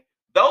I'm saying?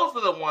 Those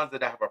are the ones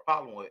that I have a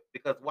problem with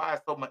because why is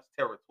so much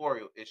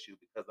territorial issue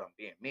because I'm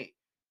being me?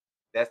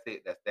 That's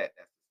it. That's that.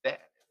 That's the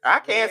status. I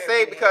can't say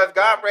Weird because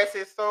God behavior. rest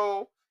his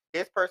soul.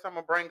 This person I'm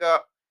gonna bring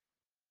up,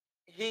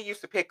 he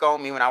used to pick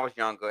on me when I was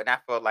younger, and I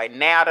feel like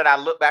now that I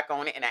look back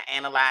on it and I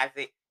analyze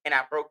it and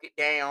I broke it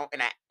down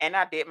and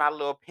I did my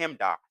little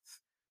PEMDAS.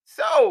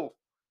 So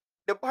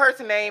the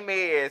person name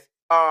is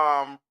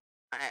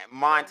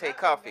Monte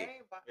Cuffy,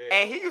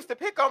 and he used to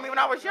pick on me when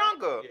I was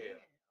younger. Yeah.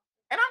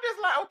 And I'm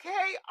just like,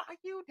 okay, are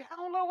you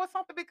down low or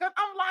something? Because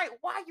I'm like,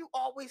 why you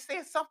always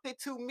saying something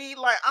to me?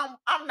 Like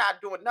I'm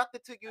not doing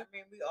nothing to you. I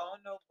mean, we all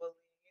know bullying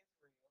is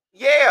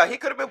real. Yeah, he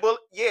could have been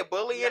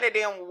bullying, and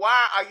then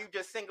why are you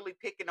just singly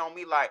picking on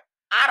me? Like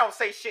I don't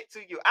say shit to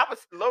you. I was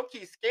low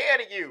key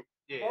scared of you.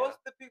 Yeah. Most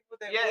of the people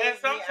that Yeah, bully and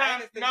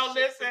sometimes me, I no, didn't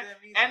say shit listen, to them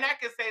either. and I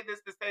can say this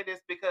to say this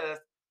because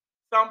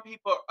some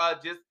people are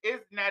just.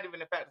 It's not even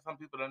the fact that some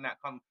people are not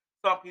coming.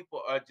 Some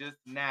people are just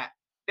not.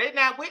 They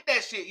not with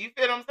that shit. You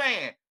feel what I'm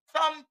saying?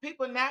 Some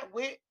people not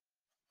with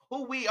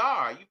who we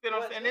are. You feel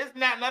what I'm Well, saying? It's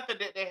not nothing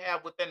that they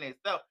have within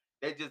themselves.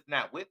 They're just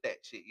not with that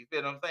shit. You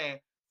feel what I'm saying?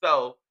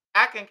 So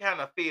I can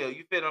kind of feel.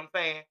 You feel what I'm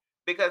saying?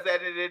 Because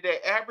at the end of the day,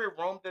 every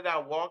room that I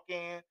walk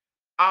in,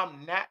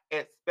 I'm not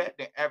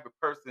expecting every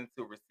person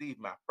to receive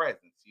my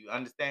presence. You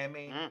understand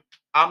me? Mm.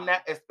 I'm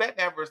not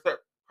expecting every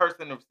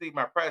person to receive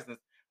my presence,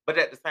 but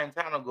at the same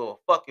time, I'm going,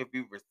 fuck if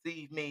you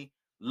receive me,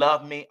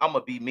 love me, I'm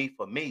gonna be me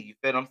for me. You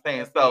feel what I'm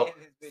saying? At the end of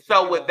this bitch,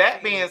 So you with gonna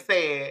that see being me.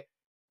 said,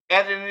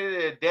 at the end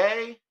of the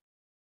day,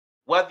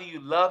 whether you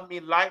love me,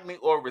 like me,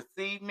 or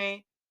receive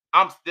me,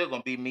 I'm still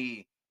gonna be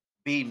me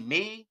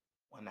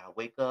when I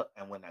wake up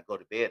and when I go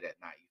to bed at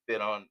night.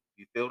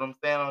 You feel what I'm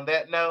saying on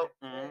that note?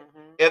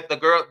 Mhm. If the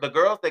girls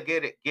that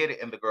get it,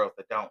 and the girls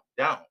that don't.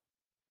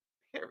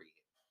 Period.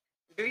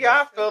 Do Yes,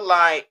 y'all sir. feel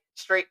like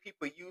straight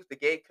people use the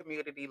gay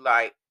community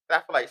like? I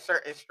feel like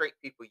certain straight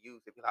people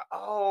use it. Be like,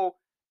 oh,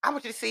 I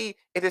want you to see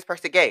if this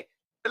person gay.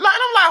 Like,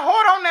 I'm like,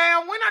 hold on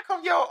now. When I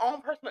come your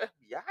own personal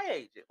FBI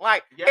agent,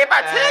 like, if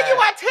I tell you,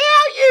 I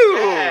tell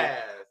you.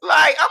 Yes.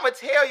 Like, I'm gonna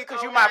tell you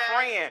because you're my Okay.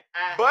 friend.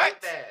 I But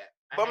hate that.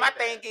 but my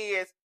thing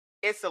is,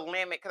 it's a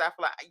limit because I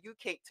feel like you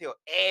can't tell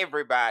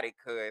everybody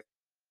because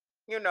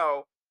you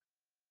know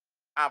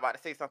I'm about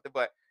to say something,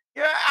 but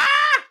yeah,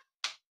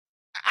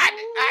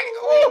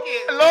 Speak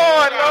it, Lord,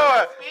 Charlotte,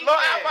 Lord, speak Lord,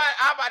 it.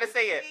 I'm about to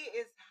say it. He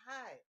is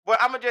hot. But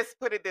I'm gonna just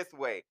put it this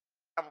way.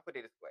 I'm gonna put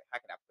it this way. How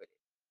can I put it?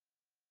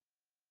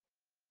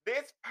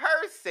 This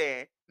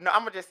person, no, I'm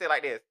gonna just say it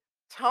like this.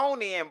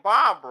 Tony and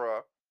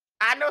Barbara.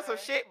 I know some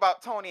Okay. shit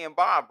about Tony and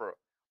Barbara,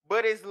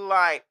 but it's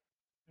like,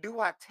 do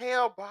I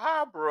tell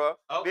Barbara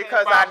Okay,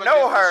 because Barbara, I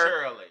know this is her?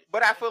 Shirley.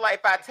 But I feel like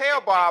if I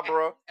tell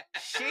Barbara,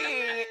 she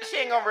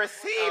ain't gonna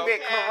receive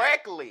it Okay.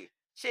 correctly.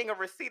 She ain't gonna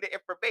receive the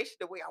information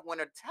the way I want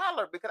to tell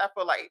her because I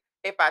feel like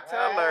if I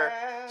tell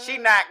her, she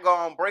not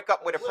gonna break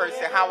up with a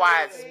person how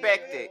I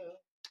expect it.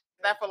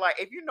 And I feel like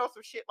if you know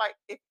some shit, like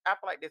if I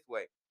feel like this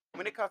way,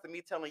 when it comes to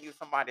me telling you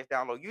somebody's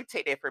down low, you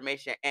take the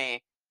information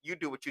and you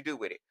do what you do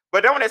with it.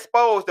 But don't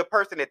expose the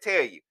person to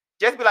tell you.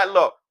 Just be like,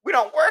 look, we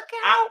don't work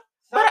out.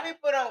 Some But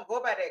people don't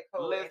go by that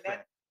code, Listen.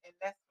 and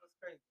that's what's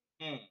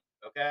crazy.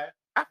 Okay.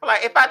 I feel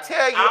like if I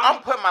tell you,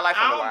 I'm putting my life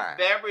on the line. I'm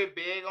very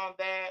big on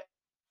that.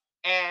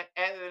 And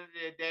at the end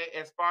of the day,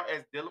 as far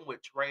as dealing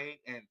with trade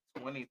in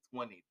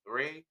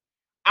 2023,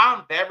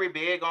 I'm very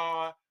big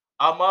on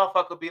a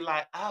motherfucker be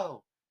like,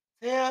 oh,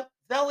 Tip,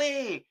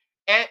 Zoe.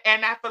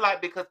 And I feel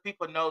like because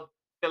people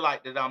feel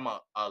like that I'm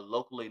a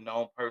locally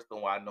known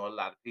person where I know a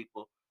lot of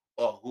people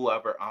or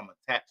whoever I'm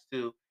attached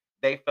to,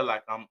 they feel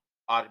like I'm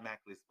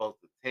automatically supposed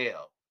to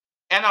tell.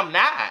 And I'm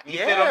not. You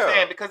feel what I'm Yeah.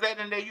 saying? Because at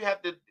the end of the day, you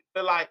have to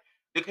feel like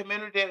the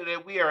community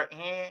that we are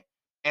in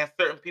and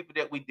certain people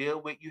that we deal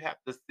with, you have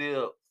to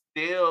still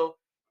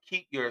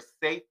keep your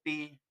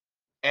safety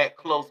at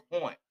close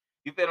point.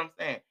 You feel what I'm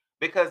saying?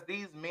 Because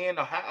these men,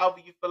 or however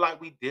you feel like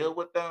we deal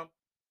with them,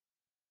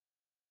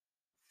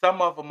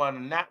 some of them are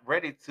not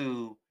ready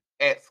to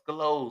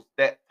disclose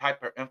that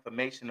type of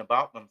information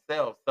about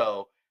themselves.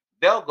 So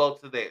they'll go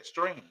to the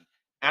extreme.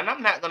 And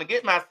I'm not going to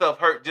get myself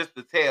hurt just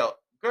to tell,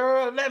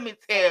 girl, let me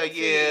tell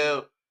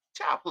you.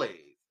 Child,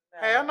 please.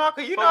 Hell no,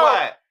 cause you For know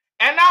what?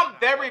 And I'm Not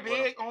very that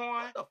big on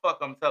what the fuck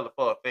I'm telling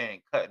for if they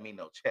ain't cutting me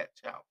no check.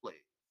 Child, please.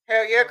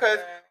 Hell yeah, because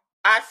Okay.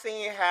 I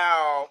seen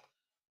how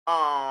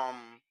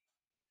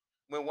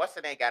when what's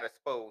the name got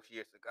exposed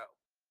years ago.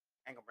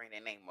 I ain't gonna bring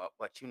their name up,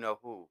 but you know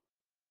who.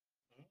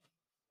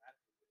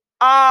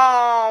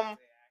 Um,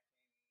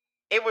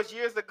 it was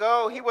years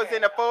ago. He was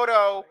in the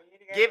photo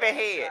giving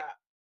head.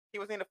 He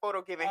was in the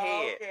photo giving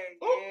head. Okay,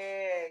 Ooh.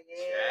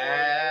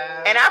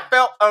 yeah. And I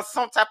felt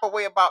some type of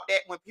way about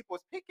that when people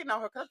was picking on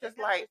her. Cause I'm just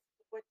like,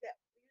 But that,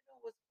 you know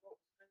what's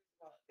crazy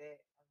about that?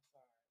 I'm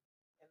sorry,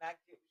 and I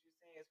get what you're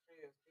saying. It's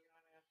crazy.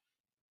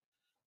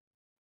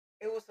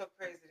 It was so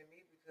crazy to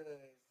me because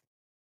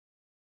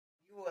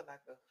you were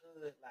like a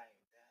hood, like,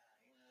 you know what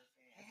I'm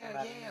saying? hell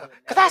Somebody you yeah. would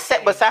Cause I never sat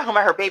think. beside him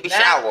at her baby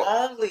Not shower.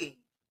 only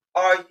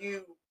are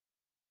you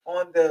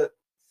on the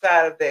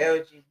side of the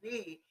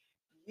LGBT,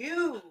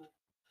 you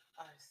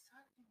are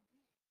sucking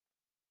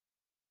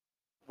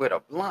With a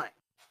blunt.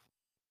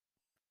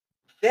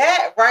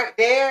 that right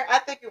there. I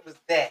think it was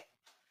that.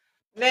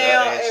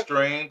 Now, The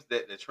extremes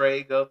that the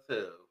trade go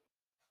to.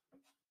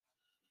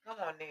 come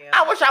on now.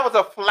 I wish I was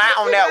a fly Just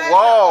on that imagine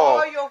wall.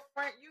 All your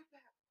friends, you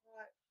got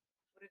caught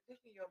with a dick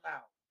in your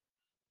mouth.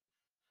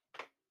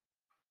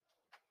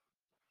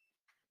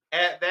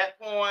 At that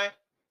point,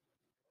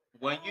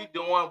 when you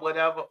doing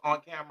whatever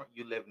on camera,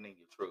 you living in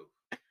your truth.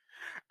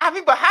 I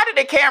mean, but how did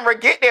the camera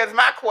get there is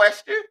my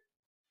question.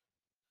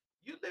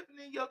 You living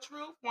in your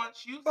truth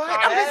once you But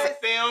started I'm to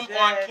just- film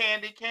on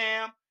Candy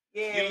Cam.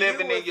 Yeah, You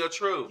living was- in your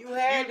truth. You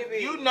had to be.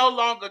 You no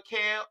longer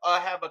care or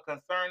have a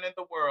concern in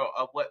the world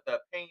of what the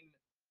opinion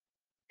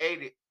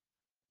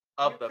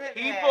of You the couldn't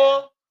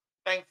people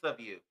thinks of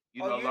you.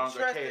 You or no you longer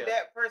trusted care.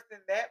 that person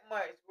that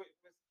much, which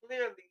was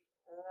clearly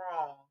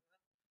wrong.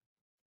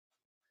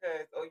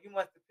 Cause, or you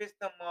must have pissed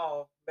them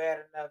off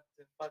bad enough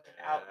to fucking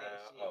out that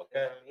shit.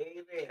 Okay.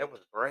 Baby. That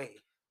was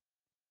brave.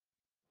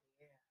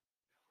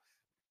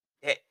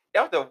 Yeah.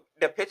 That was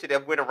the picture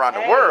that went around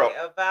the world.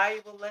 A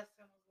valuable lesson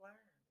was learned.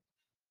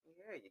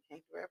 Yeah, you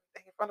can't do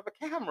everything in front of a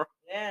camera.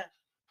 Yeah.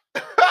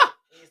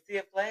 You see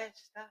a flash,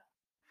 stop.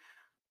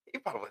 He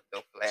probably was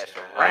no flash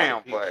Child,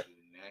 around, people but do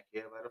not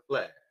care about a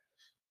flash.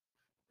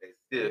 They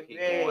still keep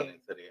Baby. going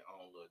into their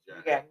own little You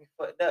journey. got me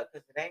fucked up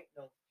because it ain't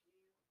no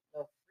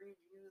free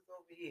views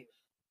over here.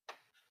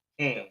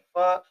 The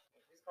fuck?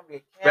 It's gonna be a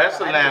camera.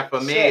 Especially now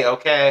for me,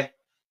 okay?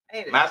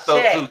 My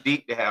throat too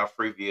deep to have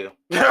free view.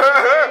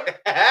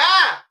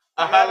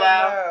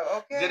 Hello.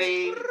 Okay. Good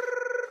evening.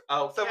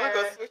 Okay. So we're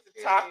gonna switch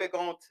the topic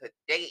on to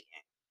dating.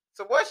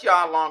 So what's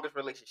y'all longest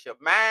relationship?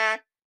 Mine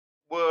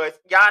was,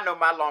 y'all know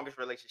my longest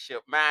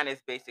relationship. Mine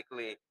is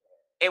basically,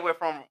 it went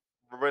from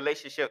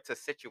relationship to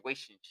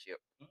situationship.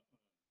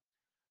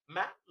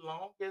 My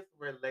longest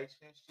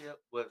relationship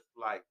was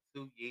like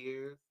 2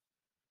 years,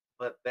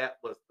 but that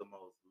was the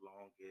most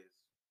longest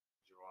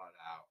drawn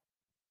out.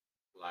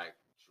 Like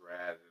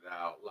dragged it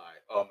out.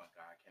 Like, oh my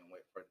God, I can't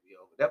wait for it to be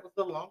over. That was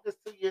the longest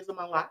 2 years of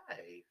my life.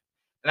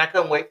 And I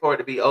couldn't wait for it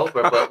to be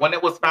over. But when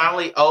it was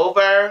finally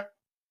over,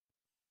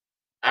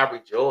 I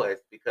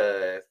rejoiced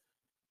because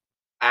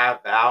I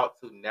vowed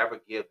to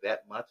never give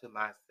that much of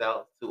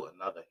myself to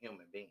another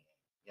human being.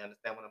 You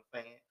understand what I'm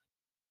saying?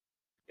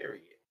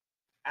 Period.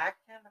 I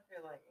kind of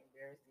feel like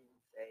embarrassing to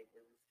say,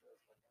 but it's still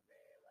fucking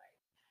bad. Like,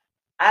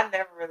 I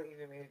never really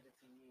even made it to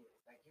 2 years.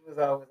 Like, he was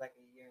always like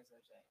a year and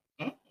some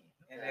change.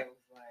 And it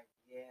was like,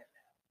 yeah,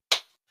 no.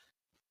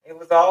 It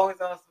was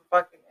always on some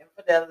fucking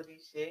infidelity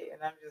shit,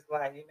 and I'm just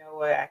like, you know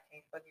what? I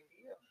can't fucking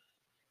deal.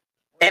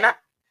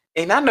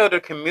 And I know the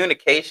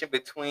communication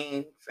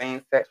between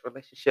same-sex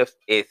relationships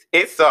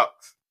it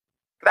sucks.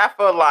 'Cause I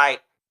feel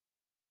like,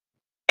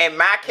 in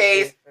my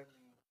case,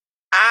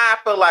 I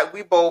feel like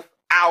we both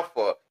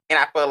alpha, and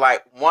I feel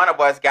like one of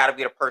us got to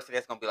be the person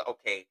that's gonna be like,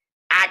 okay,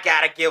 I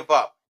gotta give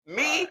up.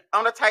 Me,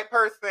 I'm the type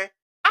person,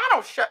 I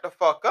don't shut the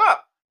fuck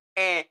up,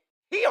 and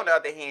he, on the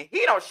other hand,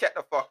 he don't shut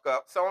the fuck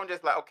up. So I'm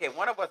just like, okay,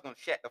 one of us gonna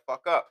shut the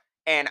fuck up,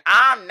 and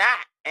I'm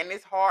not, and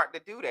it's hard to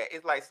do that.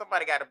 It's like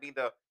somebody got to be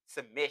the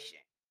submission.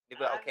 To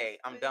be like, okay,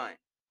 I'm done.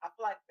 I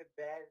feel like the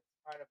baddest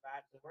part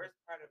about it, the worst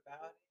part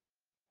about it,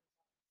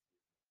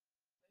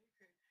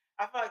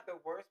 I feel like the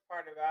worst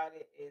part about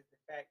it is the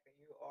fact that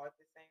you are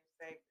the same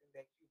sex and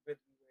that you really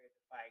ready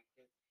to fight.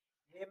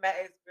 Me and my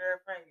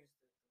ex-girlfriend used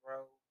to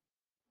throw.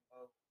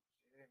 Oh,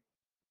 shit.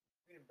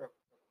 We done broke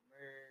a couple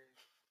mirrors.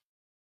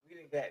 We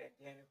done got that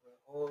damn for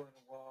a hole in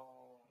the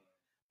wall.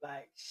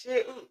 Like,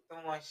 shit, we was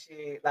throwing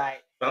shit.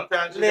 Like,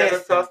 sometimes you gotta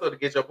tussle to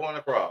get your point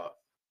across.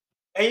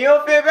 and you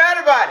don't feel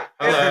bad about it.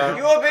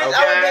 You a bitch, Okay.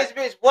 I'm a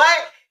bitch. What?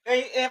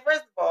 And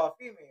first of all,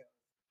 female,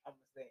 I'm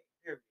gonna say,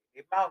 period.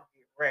 Their mouth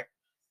get wrecked.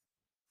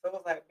 So it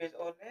was like, bitch,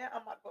 oh, now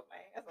I'm about to put my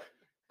hands on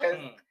you.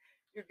 Because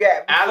you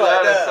got me I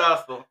love the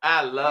tussle.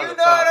 I love the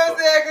tussle. You know what I'm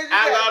saying?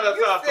 I love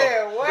the tussle.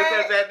 Said, what?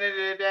 Because at the end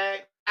of the day,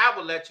 I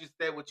will let you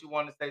say what you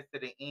want to say to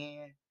the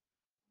end.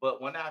 But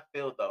when I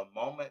feel the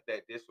moment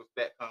that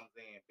disrespect comes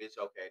in, bitch,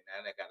 okay, now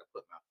I got to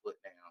put my foot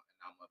down and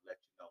I'm going to let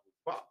you know who's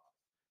boss.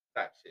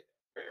 Type shit.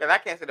 Because I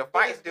can't say the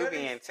fights do really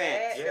be intense.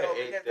 Sad, Yeah, though,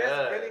 it because does.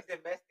 that's really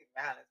domestic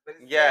violence. But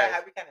it's Yes. sad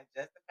how we kind of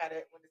justify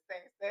that with the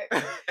same sex.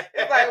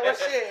 It's like, well,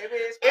 shit. I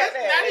mean, It's fuck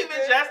that. not It's even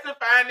just-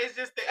 justifying. It's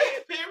just the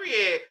end.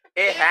 Period.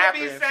 It could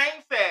be happens. same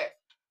sex,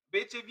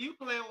 bitch. If you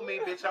playing with me,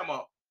 bitch, I'm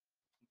gonna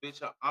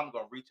reach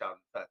out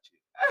and touch you.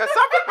 Cause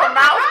some people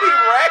mouths be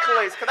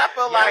reckless. Cause I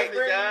feel Yes, like it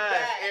bring you does.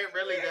 back. It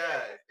really Yeah.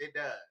 does. It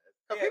does.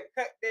 Yeah,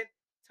 cut that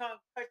tongue,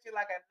 cut you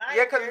like a knife.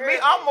 yeah, cause you me,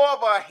 heard I'm more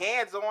of a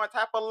hands-on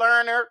type of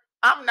learner.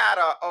 I'm not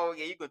a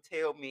you can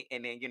tell me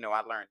and then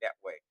I learned that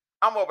way.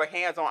 I'm more of a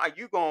hands-on. If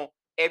you're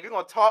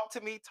gonna talk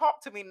to me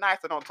nice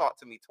or don't talk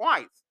to me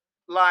twice.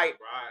 Like,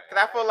 Right. cause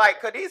I feel like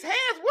cause these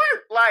hands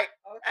work. Like,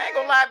 I ain't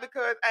gonna Okay. lie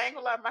because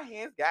my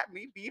hands got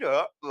me beat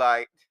up.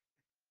 Like,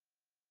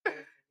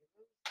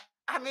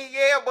 I mean,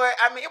 yeah, but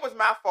I mean, it was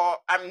my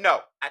fault.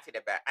 No, I take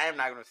that back. I am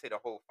not gonna say the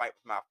whole fight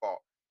was my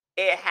fault.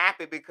 It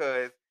happened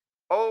because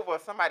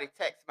somebody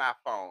texted my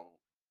phone,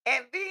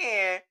 and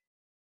then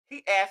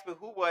he asked me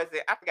who was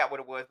it. I forgot what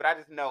it was, but I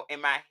just know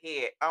in my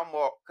head I'm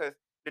more because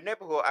the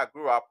neighborhood I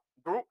grew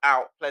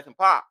out Pleasant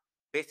Park.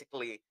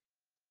 Basically,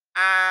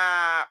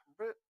 I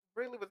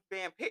really was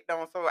being picked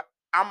on, so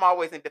I'm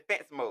always in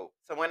defense mode.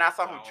 So when I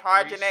saw him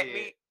charging at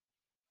me,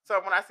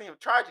 when I see him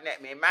charging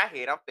at me in my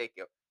head, I'm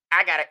thinking,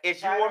 I got an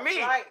issue with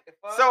me.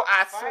 So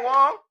I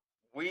swung,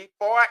 we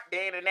fought.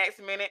 Then the next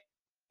minute,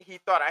 he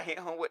thought I hit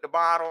him with the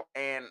bottle,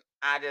 and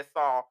I just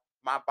saw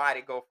my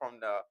body go from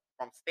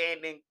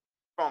standing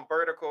from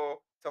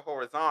vertical to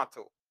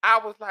horizontal. I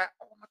was like,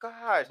 oh my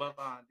gosh. But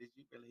did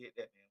you really hit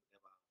that man with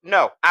that bottle?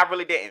 No, I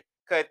really didn't,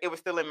 because it was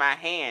still in my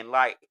hand.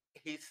 Like,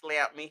 he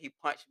slapped me, he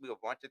punched me a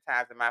bunch of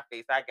times in my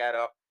face. I got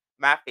up,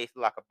 my face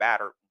looked like a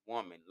battered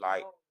woman.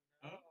 Like,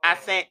 I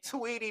sent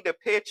Tweety the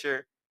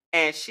picture,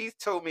 and she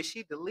told me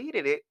she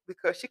deleted it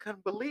because she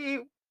couldn't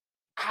believe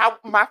how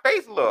my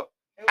face looked.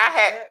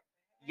 I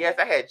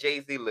had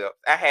Jay-Z lips.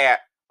 I had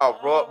a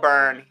rug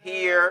burn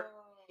here.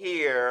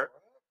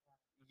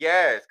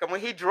 Yes, because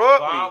when he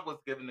drugged me, Vaughn was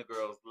giving the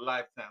girls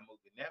Lifetime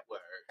Movie Network.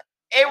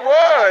 it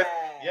was.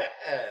 Yeah.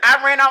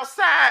 I ran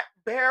outside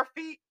bare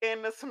feet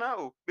in the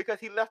snow because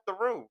he left the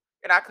room,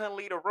 and I couldn't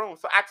leave the room.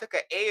 So I took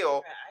an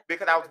L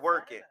because I was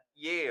working.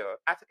 Yeah,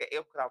 I took an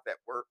L because I was at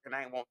work, and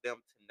I didn't want them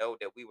to know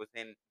that we was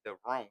in the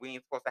room. We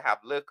ain't supposed to have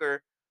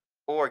liquor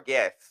or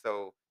guests,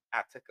 so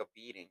I took a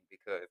beating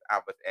because I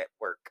was at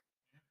work.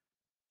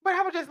 But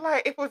I was just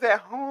like, if it was at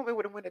home, it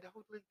would have went a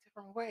totally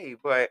different way.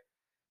 But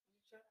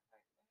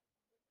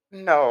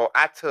no,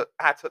 I took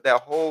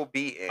that whole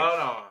beating. Hold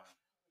on.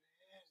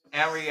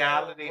 In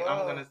reality,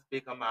 I'm gonna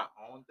speak on my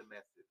own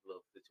domestic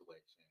little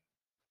situation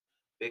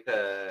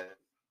because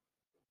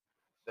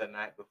the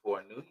night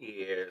before New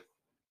Year's,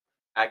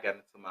 I got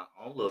into my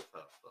own little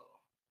tussle.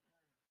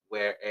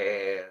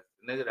 Whereas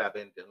the nigga that I've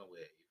been dealing with,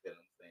 you feel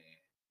what I'm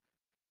saying?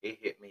 He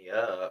hit me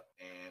up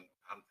and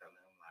I'm telling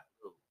him like,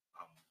 look,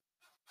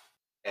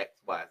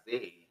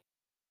 XYZ.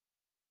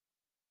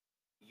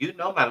 You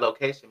know my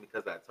location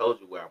because I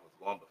told you where I was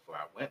going before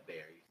I went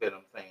there. You feel what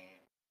I'm saying?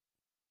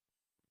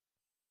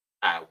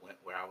 I went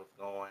where I was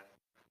going.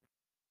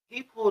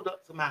 He pulled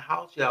up to my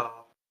house,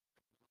 y'all.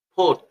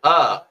 Pulled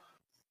up.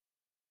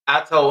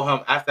 I told him,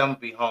 I said, I'm going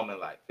to be home in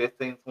like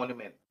 15, 20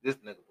 minutes. This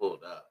nigga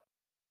pulled up.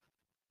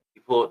 He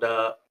pulled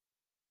up.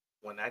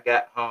 When I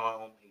got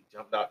home, he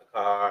jumped out the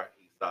car.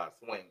 He started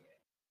swinging.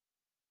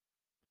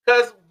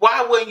 Because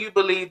why wouldn't you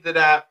believe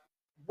that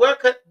where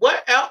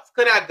else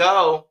could I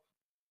go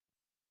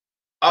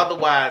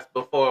otherwise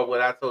before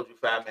what I told you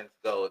 5 minutes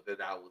ago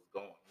that I was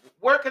going?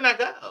 Where can I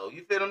go?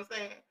 You feel what I'm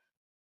saying?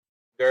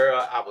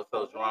 Girl, I was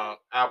so drunk.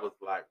 I was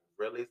like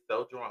really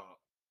so drunk.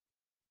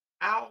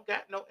 I don't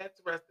got no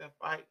interest in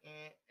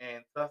fighting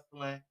and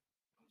tussling.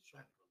 I'm just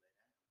trying to go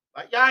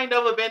lay down. Like, y'all ain't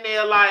never been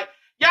there. Like,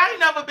 y'all ain't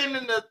never been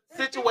in the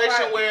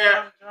situation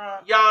where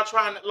y'all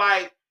trying to,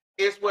 like,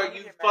 it's where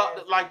you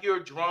fucked, like, you're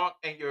drunk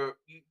and you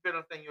feel what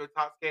I'm saying, you're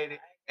intoxicated,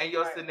 and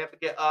your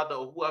significant other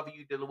or whoever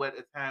you dealing with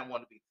at the time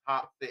want to be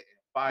toxic and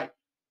fight.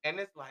 And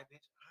it's like,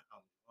 bitch,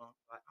 I'm drunk.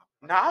 Like,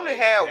 no, I only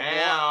had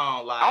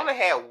one. Like, I only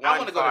had one. I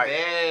want to go to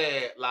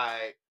bed.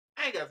 Like,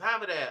 I ain't got time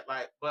for that.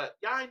 Like, but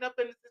y'all ain't up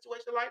in a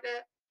situation like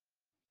that.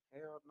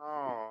 Hell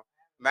no.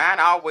 Mine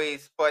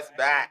always fuss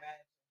back.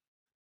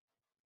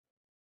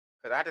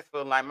 Because I just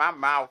feel like my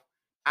mouth,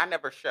 I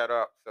never shut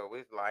up. So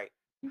it's like,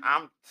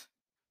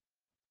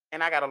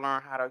 and I got to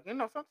learn how to,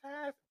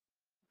 sometimes,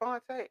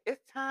 Vontae,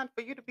 it's time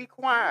for you to be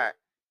quiet.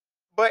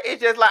 But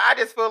it's just like, I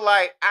just feel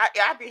like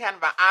I be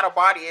having an out of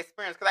body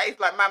experience. Because it's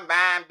like my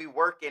mind be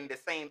working the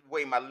same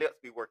way my lips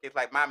be working. It's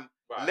like my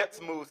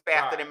lips move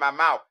faster than my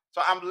mouth.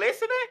 So I'm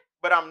listening,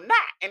 but I'm not.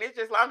 And it's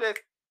just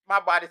like, my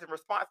body's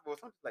irresponsible.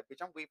 So I'm just like,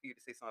 bitch, I'm waiting for you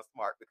to say something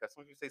smart. Because as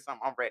soon as you say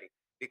something, I'm ready.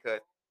 Because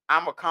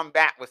I'm going to come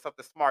back with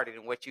something smarter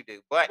than what you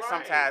do. But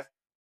sometimes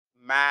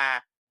my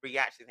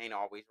reactions ain't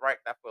always right.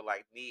 I feel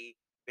like me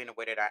being the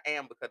way that I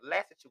am. Because the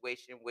last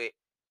situation with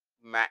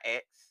my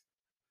ex,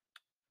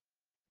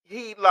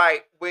 he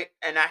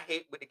and I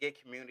hate with the gay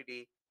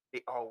community,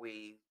 they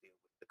always deal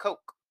with the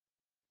coke.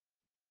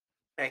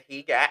 And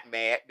he got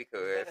mad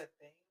because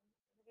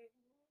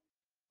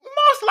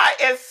most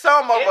like as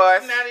some of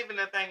us. It's not even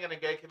a thing in the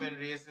gay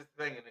community, it's just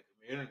a thing in the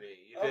community.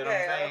 You feel what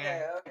I'm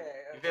saying? Okay.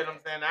 You feel what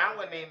I'm saying? I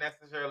wouldn't doesn't mean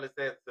necessarily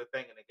say it's a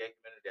thing in the gay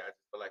community. I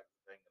just feel like it's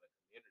a thing in the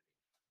community,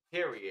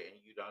 period. And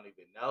you don't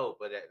even know.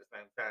 But at the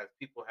same time,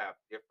 people have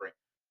different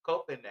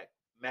coping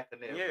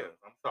mechanisms. Yeah.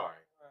 I'm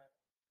sorry.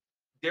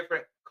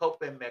 Different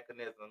coping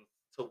mechanisms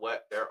to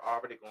what they're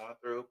already going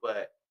through.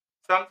 But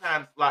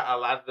sometimes, like a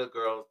lot of the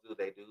girls do,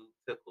 they do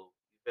tickle.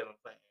 You feel what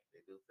I'm saying?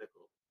 They do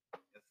tickle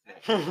and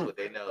sniff with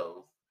their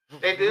nose.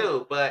 They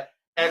do. But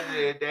at the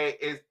end of the day,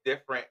 it's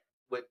different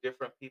with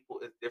different people.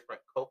 It's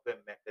different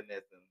coping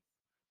mechanisms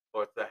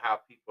or to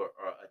how people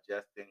are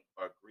adjusting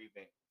or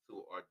grieving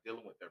to or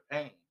dealing with their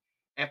pain.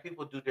 And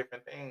people do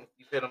different things.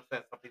 You feel what I'm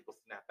saying? Some people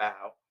snap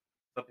out.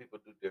 Some people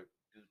do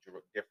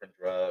different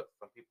drugs.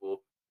 Some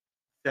people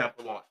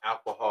sample on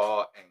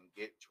alcohol and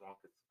get drunk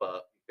as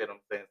fuck. You feel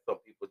what I'm saying? Some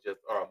people just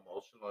are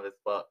emotional as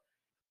fuck.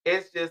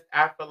 It's just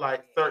I feel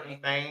like certain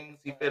things,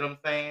 you feel what I'm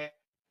saying?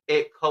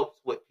 It copes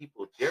with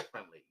people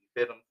differently. You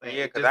feel what I'm saying?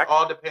 Yeah, It 'cause just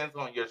all depends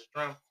on your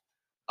strength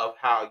of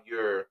how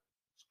you're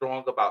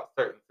strong about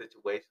certain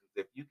situations.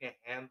 If you can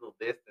handle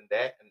this and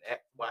that and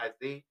X, Y,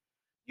 Z,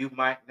 you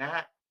might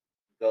not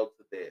go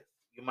to this.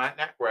 You might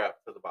not grab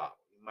to the bottle.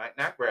 You might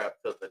not grab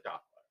to the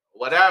dollar.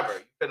 Whatever.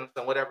 You feel what I'm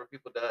saying? Whatever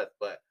people does.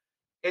 But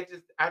I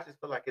just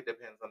feel like it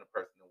depends on the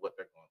person and what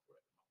they're going through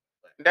at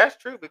the moment.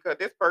 That's true because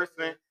this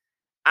person,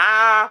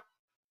 I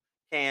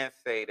can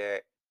say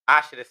that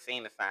I should have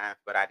seen the signs,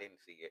 but I didn't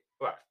see it.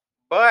 Right.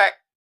 But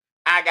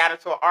I got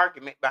into an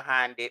argument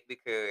behind it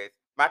because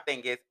my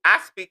thing is I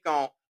speak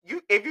on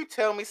you. If you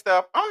tell me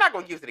stuff, I'm not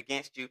gonna use it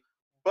against you.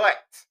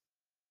 But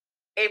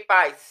if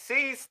I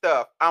see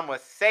stuff, I'ma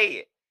say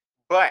it.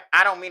 But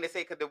I don't mean to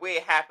say because the way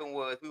it happened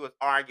was we was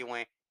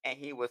arguing and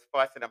he was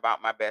fussing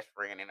about my best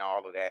friend and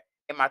all of that.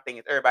 And my thing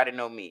is everybody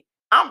know me.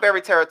 I'm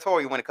very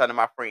territorial when it comes to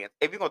my friends.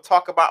 If you're gonna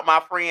talk about my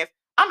friends,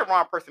 I'm the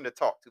wrong person to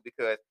talk to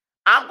because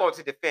I'm going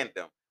to defend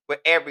them with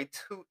every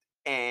tooth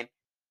and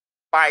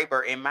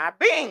fiber in my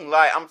being.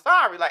 Like, I'm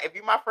sorry. Like, if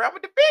you're my friend, I'm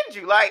gonna defend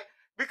you. Like,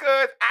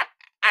 because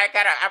I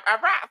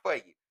ride for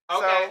you.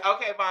 Okay, So,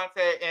 okay,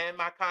 Vontae, in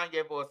my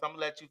Kanye voice, I'm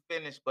gonna let you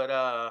finish, but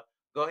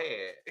go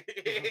ahead.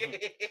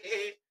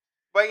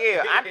 but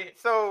yeah,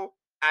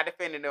 I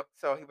defended him.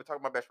 So he was talking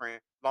to my best friend.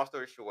 Long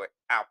story short,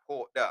 I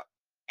pulled up,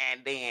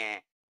 and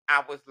then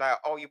I was like,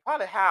 "Oh, you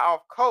probably high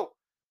off coke,"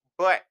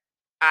 but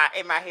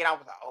in my head I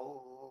was like,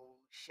 "Oh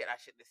shit, I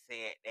shouldn't have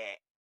said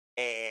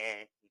that,"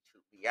 and he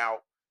took me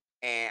out.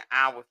 And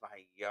I was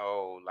like,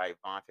 "Yo, like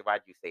Vontae,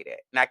 why'd you say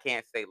that?" And I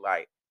can't say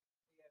like,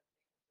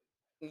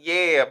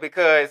 yeah,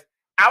 because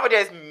I was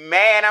just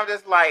mad. I'm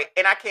just like,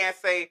 and I can't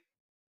say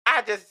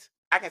I guess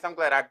I'm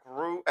glad I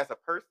grew as a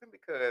person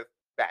because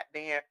back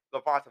then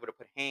Levante would have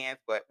put hands,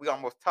 but we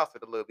almost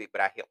tussled a little bit, but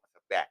I held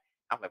myself back.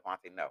 I'm like,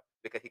 Levante, no,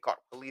 because he called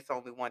the police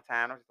on me one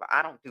time. I was just like,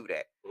 I don't do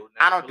that. Ooh,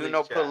 I not don't do police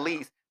no child.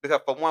 police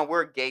because for one,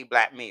 we're gay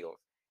black males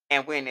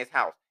and we're in this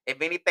house.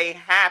 If anything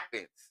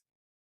happens,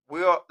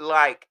 we're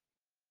like,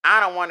 I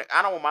don't want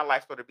my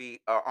life story to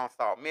be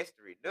unsolved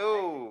mystery.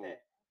 No.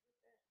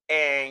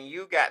 And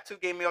you got two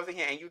gay males in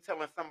here, and you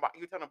telling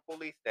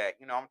police that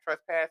I'm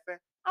trespassing.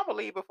 I'm gonna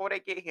leave before they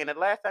get here. And the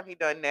last time he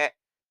done that,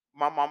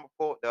 my mama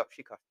pulled up.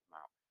 She cussed him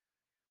out.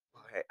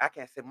 But I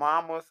can't say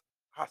mamas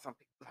are some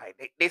people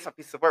like they some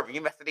piece of work. When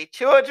you mess with their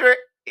children,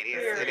 it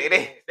is. It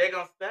is. They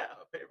gonna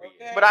stop. Period.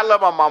 Okay. But I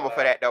love my mama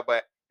for that though.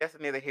 But that's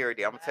neither here nor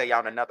there. I'm gonna tell y'all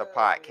on another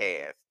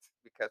podcast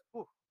because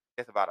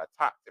it's about a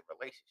toxic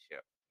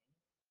relationship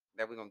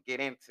that we're gonna get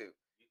into.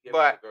 You give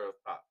But the girls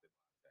toxic.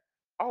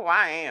 oh,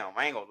 I am.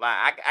 I ain't gonna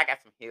lie. I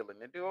got some healing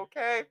to do.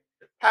 Okay.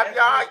 Have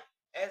y'all?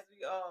 As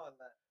we all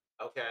know.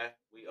 Okay,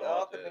 we We all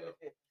all do. could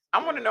benefit.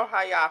 I want to know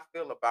how y'all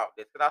feel about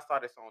this because I saw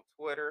this on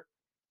Twitter,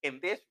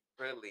 and this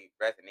really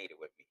resonated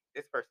with me.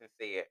 This person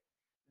said,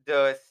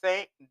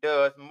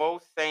 does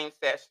most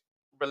same-sex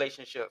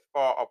relationships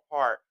fall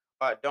apart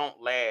or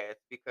don't last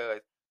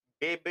because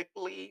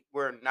biblically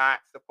we're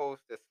not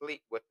supposed to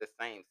sleep with the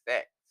same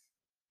sex?"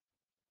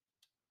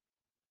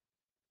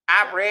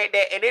 I read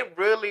that and it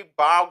really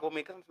boggled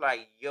me because I'm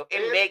like, yo,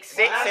 it makes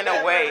sense in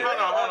a way. Hold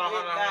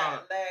on.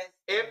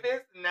 If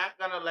it's not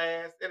gonna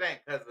last, it ain't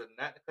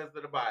not because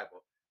of the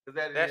Bible.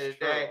 Because at the end of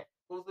the day,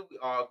 who's we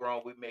all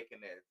grown, we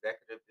making an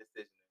executive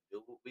decision to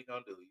do what we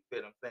gonna do. You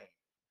feel what I'm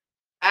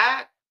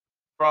saying?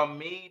 From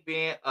me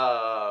being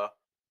a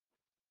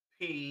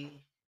PGK,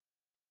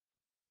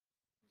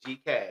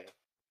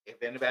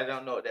 if anybody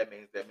don't know what that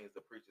means the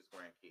preacher's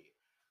grandkid.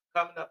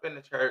 Coming up in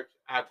the church,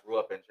 I grew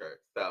up in church,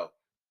 so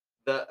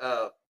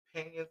the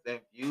opinions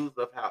and views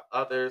of how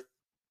others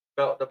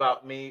felt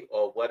about me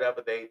or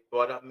whatever they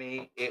thought of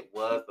me, it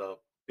was a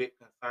big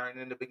concern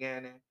in the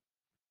beginning.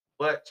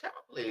 But child,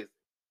 please,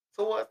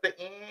 towards the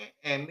end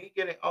and me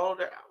getting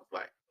older, I was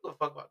like, who the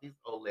fuck about these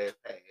old ass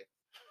pads?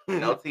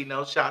 No tea,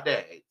 no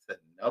Sade to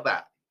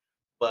nobody.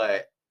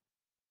 But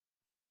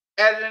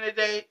at the end of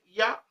the day,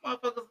 y'all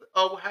motherfuckers,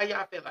 how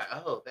y'all feel like,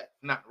 oh, that's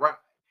not right.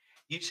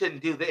 You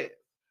shouldn't do this.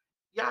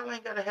 Y'all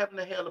ain't got a heaven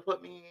or hell to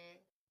put me in.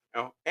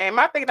 Oh, and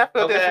my thing, I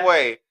feel this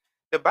way.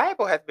 The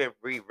Bible has been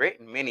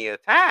rewritten many a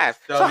times.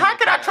 So how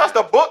can I trust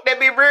a book that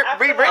be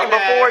rewritten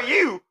before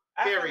you?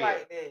 I feel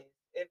like this.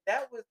 If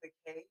that was the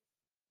case,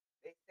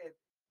 they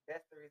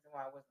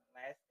why it wasn't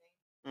lasting.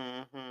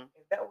 Mm-hmm.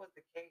 If that was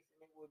the case,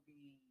 then it would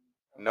be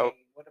okay. Nope.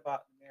 What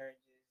about the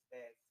marriages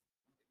that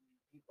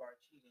people are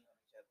cheating on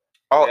each other?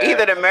 Oh, Yeah.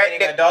 either the Committing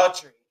marriage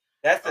adultry.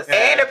 That's the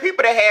Okay. and the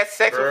people that had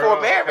sex before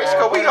Girl, marriage, okay.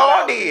 because Or we what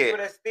all about people did.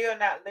 that's still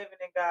not living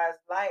in God's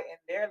light and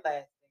they're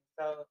lasting.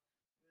 So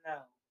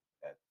no,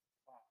 that's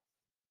false.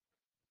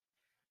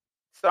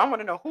 So I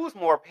want to know who's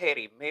more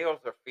petty, males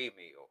or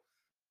females.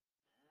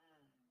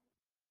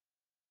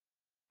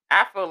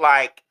 I feel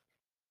like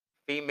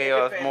It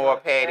females depends more on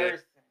the petty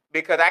person.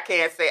 because I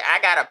can't say I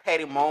got a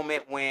petty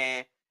moment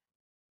when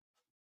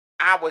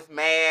I was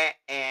mad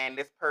and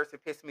this person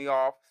pissed me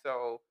off.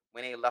 So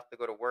when they left to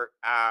go to work,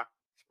 I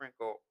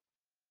sprinkled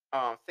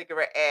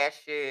cigarette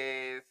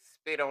ashes,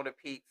 spit on the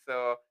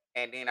pizza,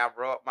 and then I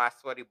rubbed my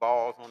sweaty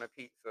balls on the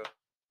pizza.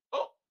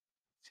 Oh,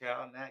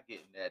 child, not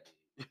getting that.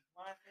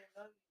 Why I say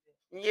no,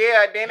 you did.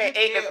 Yeah, then they You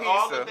ate the did pizza.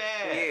 all of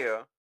that.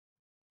 Yeah.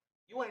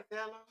 You ain't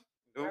tell them.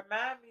 Nope.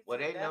 Remind me Well,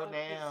 to they know never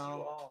piss you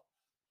now. off.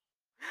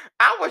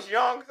 I was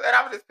young and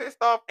I was just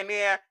pissed off, and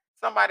then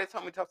somebody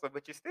told me,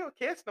 but you still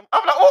kissed them.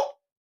 I'm like, oh,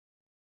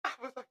 I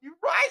was like, you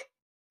right.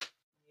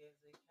 Yes,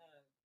 it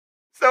can.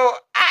 So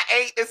I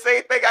ate the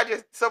same thing.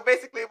 So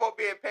basically it won't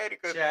be petty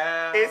because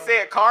Child. it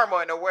said karma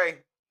in a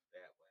way.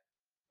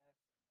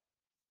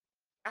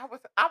 That way.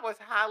 I was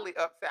highly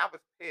upset. I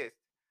was pissed.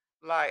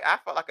 Like I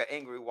felt like an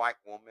angry white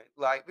woman.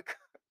 Like because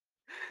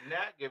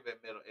Not giving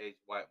middle-aged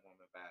white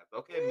woman vibes.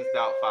 Okay, Miss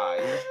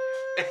Doubtfire.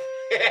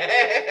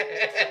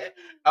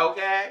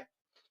 Okay.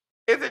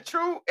 is it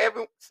true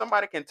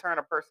somebody can turn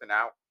a person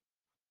out?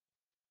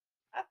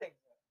 I think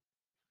so.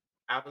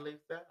 I believe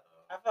so.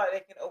 I feel like they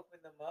can open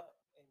them up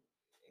and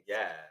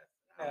Yes.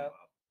 you I'm know, a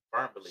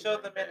firm believer show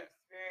in them an that.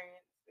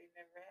 experience they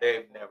never had.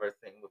 They've before. never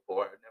seen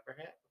before, never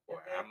had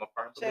before. And then I'm a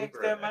firm change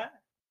believer their in that.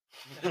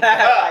 mind.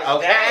 Like,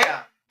 Okay.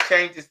 damn.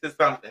 Changes to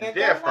something Man,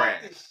 don't like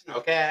different. this shit.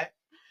 Okay.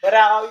 But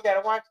you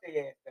gotta watch the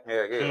ass.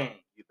 Yeah, yeah.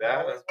 You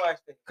better. Always watch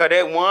the. Cause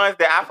they ones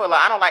that I feel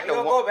like I don't like You the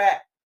gonna one. go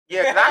back.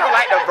 Yeah, because I don't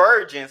like the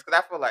virgins. Because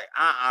I feel like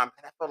I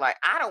feel like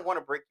I don't want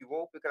to break you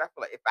off because I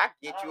feel like if I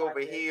get I you don't over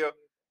like that here, shit.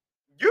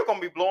 you're gonna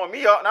be blowing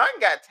me up. And I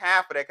ain't got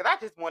time for that because I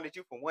just wanted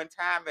you for one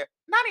time.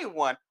 Not even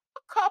one,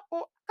 a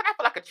couple. Cause I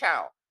feel like a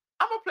child.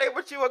 I'm gonna play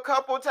with you a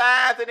couple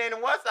times, and then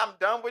once I'm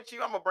done with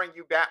you, I'm gonna bring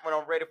you back when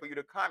I'm ready for you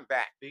to come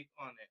back. Speak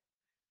on it.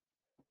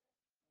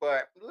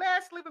 But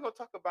lastly, we're gonna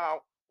talk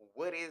about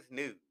what is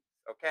news.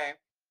 Okay,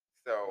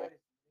 so What is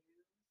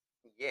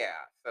yeah,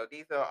 so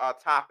these are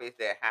topics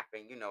that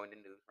happen, in the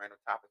news, random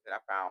topics that I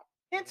found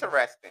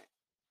interesting.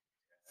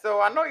 So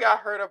I know y'all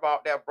heard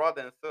about that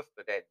brother and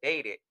sister that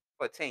dated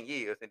for 10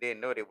 years and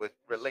didn't know they was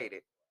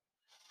related.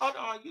 Hold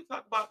on, you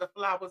talk about the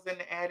flowers in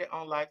the attic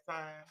on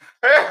Lifetime.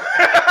 Listen.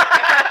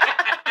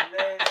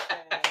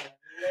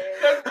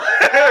 What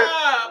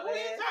are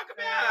you talking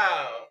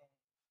about?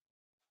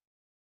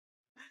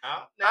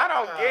 I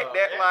don't get that,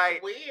 That's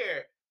like-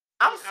 weird.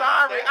 I'm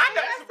sorry. That's, I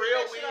know. that's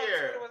real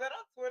weird. Was that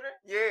on Twitter?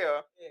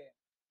 Yeah, Yeah.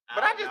 but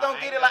I just don't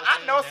get it. Like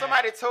I know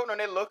somebody told them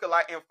they look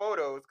alike in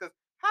photos. Cause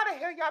how the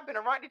hell y'all been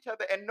around each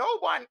other and no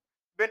one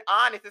been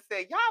honest and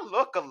said y'all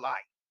look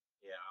alike?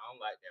 Yeah, I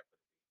don't like that.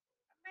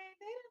 I mean,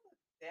 they didn't look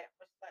that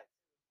much like to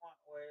the point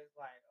where it's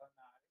like, oh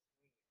no, this is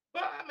weird.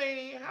 But I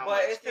mean, how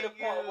But much it's to the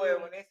can point you where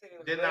when they said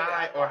it was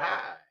deny related, or I'm like,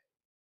 hide?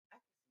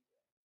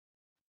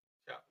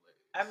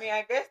 I mean,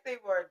 I guess they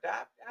were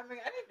adopted. I mean,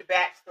 I need the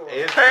backstory.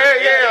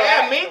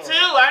 Yeah, me too.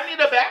 I need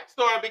a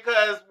backstory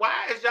because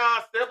why is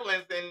y'all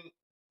siblings and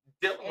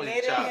dealing And with they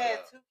each done other? had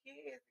 2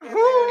 kids.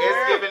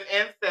 It's giving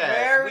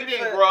incest. We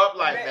didn't grow up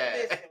like that.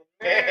 Listen,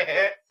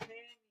 married for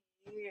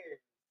 10 years.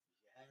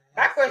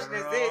 My question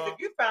is this: if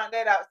you found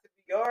that out to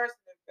be yours,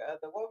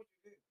 what would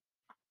you do?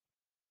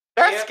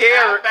 That's If scary.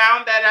 I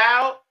found that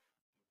out,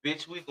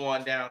 bitch, we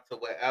going down to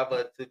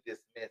wherever to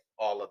dismiss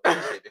all of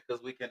that shit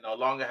because we can no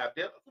longer have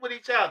dealings with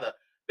each other.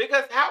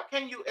 Because how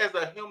can you, as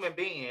a human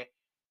being,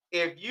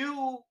 if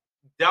you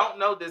don't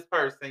know this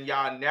person,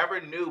 y'all never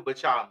knew,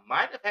 but y'all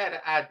might have had an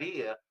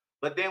idea,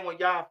 but then when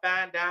y'all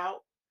find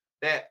out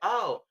that,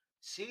 oh,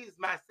 she's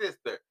my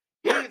sister,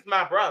 he's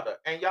my brother,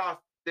 and y'all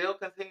still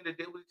continue to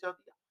deal with each other,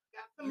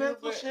 y'all got some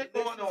mental shit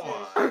going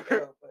on.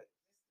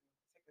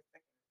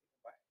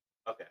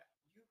 Okay.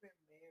 You've been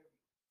married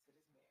to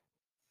this man.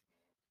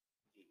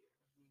 Yeah.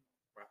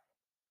 Right.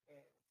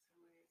 And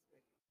 2 years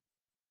later.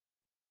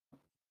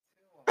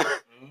 2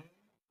 months.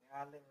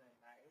 Y'all living a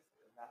nice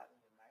life.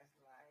 You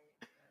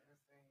know what I'm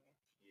saying?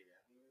 Yeah.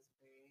 You was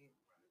paid.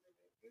 You look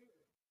good.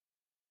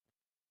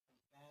 You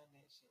find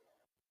that shit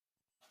out.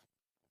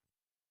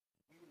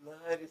 You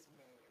love this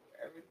man with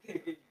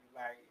everything.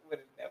 Like, you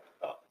would have never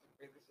thought to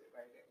bring this shit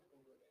like that.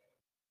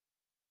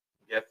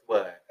 Guess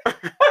what?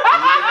 Even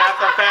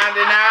after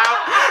finding out,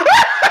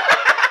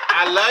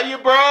 I love you,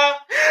 bro.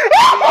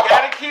 You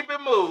gotta keep it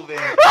moving.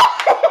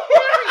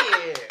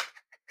 Period.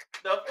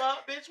 The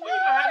fuck, bitch? We ain't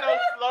gonna have no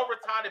slow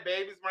retarded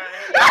babies around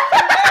here.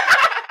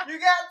 You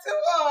got 2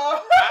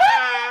 of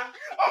them.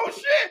 Oh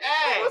shit!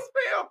 Hey. What's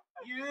spell?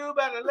 You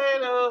better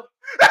let her.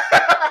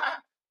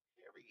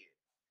 Period.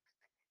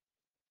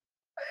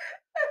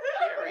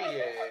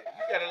 Period.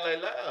 You gotta lay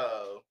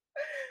low.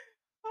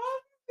 Oh,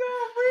 so No,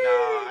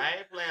 weird. I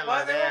ain't playing Why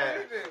like they want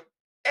me that. to do?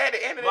 At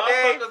the end of the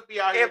day, Motherfuckers be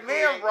out here if me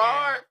and creating.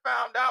 Rod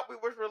found out we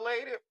was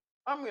related,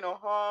 I'm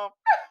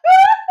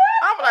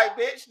I'm like,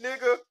 bitch,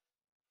 nigga,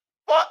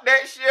 fuck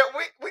that shit.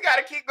 We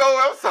gotta keep going.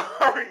 I'm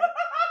sorry.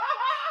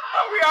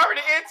 We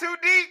already in too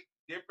deep.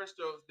 Different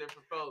strokes,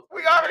 different folks.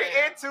 We No, already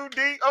ma'am. in too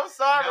deep. I'm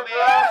sorry, No, bro.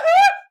 ma'am.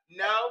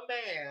 No,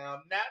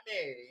 ma'am, not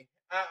me.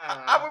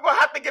 We're gonna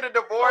have to get a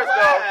divorce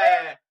though.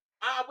 Why?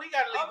 We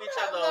gotta leave each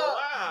other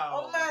I'm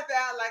alone. not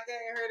out like I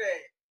ain't heard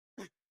that.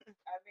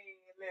 I mean,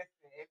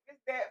 listen, if it's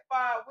that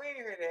far, we ain't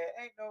heard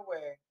that. Ain't no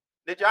way.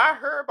 Did y'all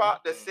hear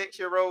about the Mm-mm.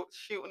 6-year-old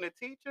shooting the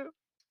teacher?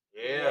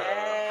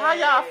 Yeah. How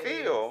y'all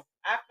feel?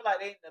 I feel like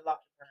they need to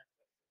lock the parents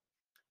up.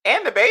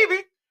 And the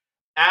baby.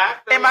 I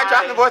feel Am I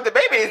dropping the voice? The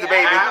baby is the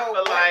baby. I I know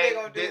feel what they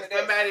gonna like do did with that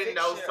somebody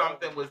know 6-year-old.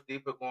 something was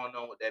deeper going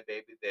on with that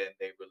baby than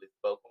they really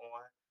spoke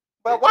on?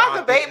 But That why y'all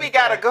the baby didn't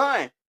got a say?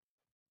 gun?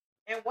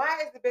 And why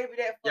is the baby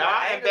that full Y'all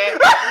of in anger?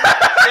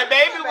 bad. The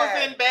baby was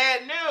in bad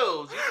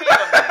news. You feel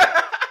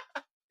me?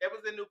 It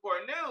was in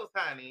Newport News,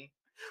 honey.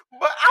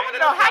 But I want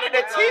to know, how did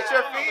the teacher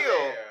Over feel?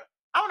 there.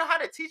 I want to know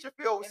how the teacher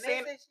feel And they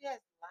seeing. say she has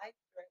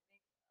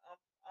life-threatening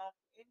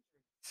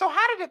injuries. So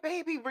how did the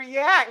baby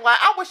react? Like,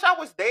 I wish I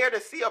was there to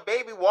see a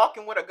baby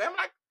walking with a gun. I'm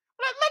like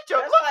let your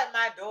That's look. like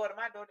my daughter.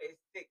 My daughter is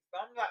 6, so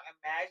I'm like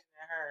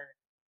imagining her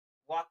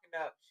walking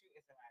up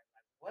shooting somebody.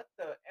 Like, what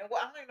the? And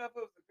I don't even know if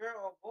it was a girl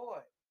or a boy.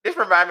 This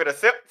reminds me of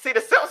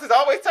the Simpsons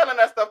always telling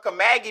us stuff because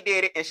Maggie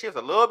did it and she was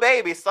a little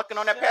baby sucking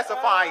on that Shut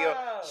pacifier,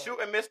 up.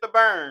 shooting Mr.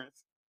 Burns.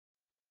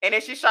 And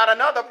then she shot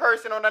another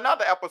person on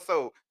another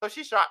episode. So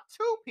she shot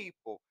 2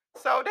 people.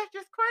 So that's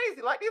just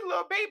crazy. Like, these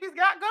little babies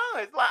got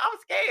guns. Like, I'm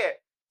scared.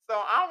 So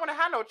I don't want to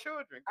have no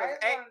children. I just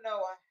want to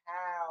know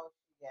how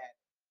she got it.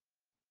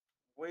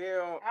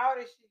 Well, How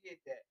did she get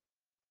that?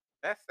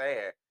 that's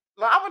sad.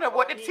 Like, I wonder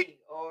what the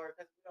or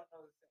because we don't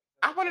know the sex.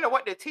 I want to know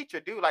what the teacher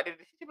do. Like, did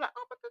the teacher be like,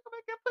 "Oh, but put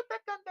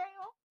that gun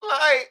down"?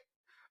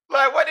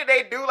 Like, what did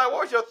they do? Like,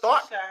 what was your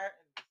thought? She shot her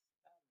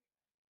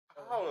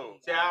in the Oh,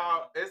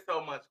 Child, there's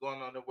so much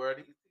going on in the world.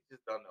 These teachers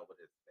don't know what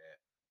it's at.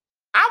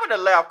 I would have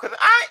left because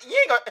you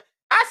ain't gonna.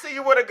 I see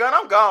you with a gun,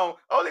 I'm gone.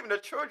 I'm leaving the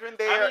children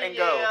there and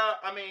go.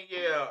 I mean,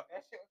 yeah.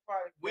 That shit was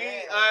probably We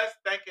bad. us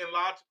thinking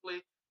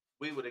logically,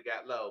 we would have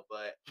got low,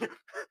 but at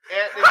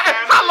the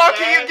time How of low the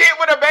can you day- get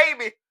with a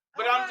baby?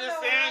 But I I'm wanna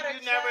just know saying, how you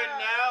the never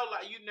child- know.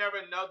 Like, you never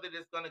know that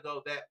it's gonna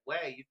go that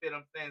way. You feel what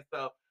I'm saying?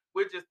 So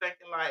we're just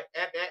thinking, like,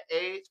 at that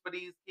age for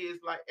these kids,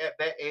 like at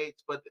that age,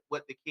 but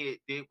what the kid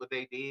did, what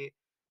they did,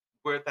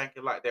 we're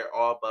thinking like they're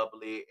all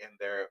bubbly and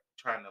they're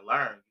trying to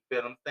learn. You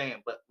feel what I'm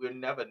saying? But we'll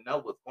never know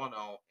what's going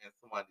on in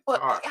somebody's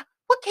heart.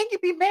 What can you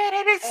be mad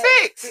at At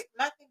 6?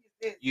 My thing is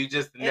this. You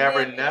just And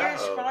never then know. You're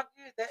strong.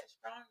 You're that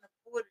strong to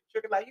pull the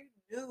trigger. Like, you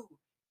knew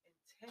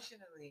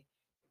intentionally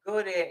to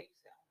go there. You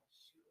said, "I'm gonna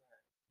shoot her."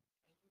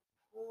 And you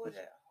pull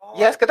that hard.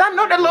 Yes, because I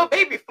know that little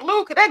baby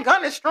flew. Because that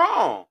gun is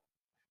strong.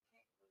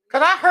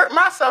 Because I hurt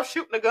myself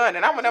shooting a gun,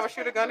 and I would never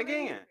shoot a gun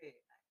again.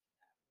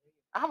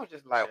 I was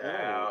just like,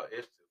 Child, ooh.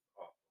 it's just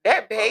awful.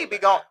 That baby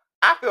gon'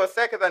 I feel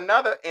sad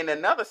because in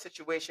another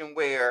situation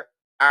where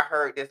I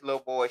heard this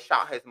little boy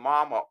shot his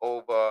mama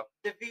over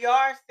the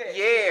VR set.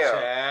 Yeah.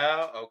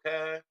 Child,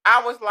 okay.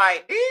 I was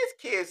like, these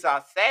kids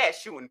are sad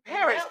shooting And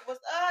parents. that was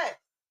us.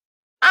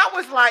 I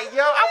was like,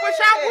 yo, I wish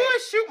I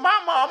would shoot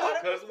my mama.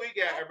 Because we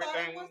got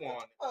everything we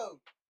wanted.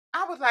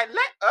 I was like,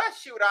 let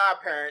us shoot our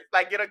parents.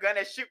 Like, get a gun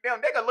and shoot them.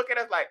 They gonna look at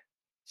us like,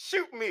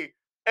 shoot me.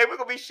 And we're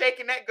gonna be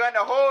shaking that gun the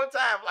whole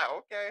time. Like,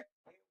 okay.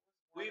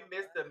 We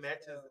missed the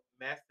message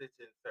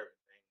in certain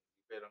things.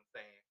 You feel what I'm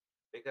saying?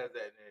 Because at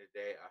the end of the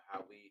day of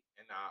how we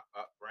in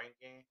our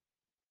upbringing,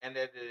 and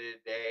at the end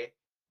of the day,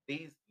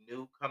 these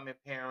new coming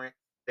parents,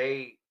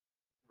 they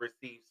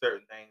receive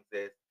certain things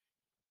as,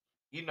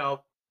 you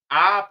know,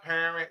 our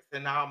parents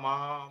and our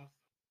moms,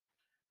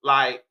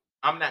 like,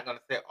 I'm not gonna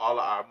say all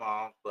of our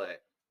moms,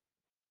 but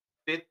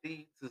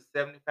 50 to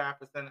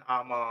 75% of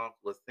our moms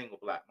was single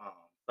black moms.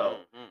 So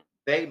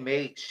they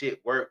made shit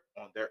work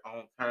on their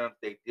own terms.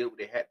 They did what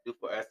they had to do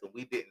for us, and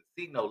we didn't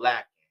see no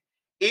lacking.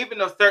 Even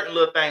though certain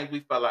little things we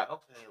felt like,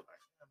 okay, like,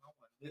 I want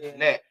this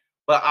and that.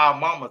 But our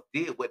mamas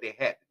did what they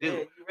had to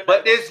do.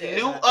 But this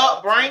new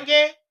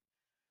upbringing,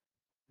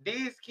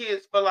 these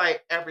kids feel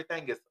like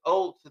everything is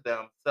owed to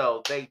them,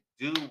 so they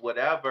do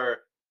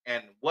whatever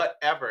and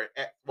whatever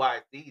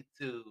XYZ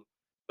to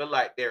feel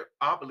like they're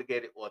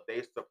obligated or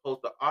they're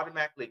supposed to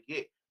automatically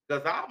get.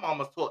 Because our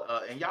mamas taught,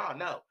 and y'all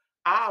know,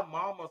 our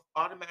mamas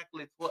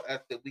automatically taught us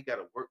that we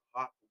gotta work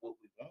hard for what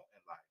we want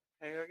in life.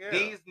 Hell yeah.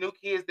 These new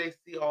kids, they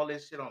see all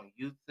this shit on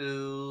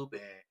YouTube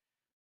and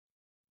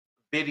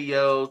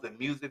videos and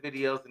music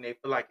videos, and they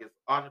feel like it's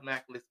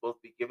automatically supposed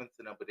to be given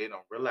to them, but they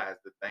don't realize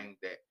the thing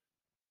that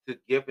to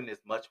giving as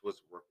much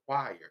was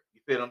required.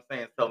 You feel what I'm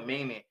saying? So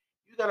meaning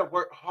you gotta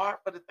work hard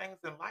for the things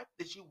in life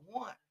that you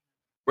want.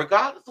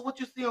 Regardless of what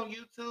you see on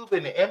YouTube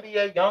and the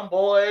NBA young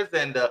boys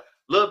and the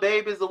little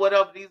babies or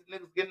whatever, these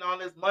niggas getting all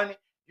this money,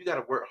 you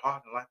gotta work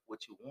hard in life for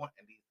what you want,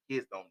 and these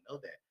kids don't know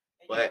that.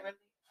 But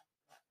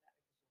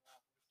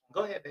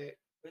Go ahead, Dad.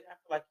 But I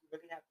feel like you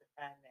really have to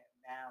find that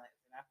balance,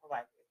 and I feel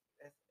like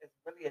it's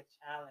really a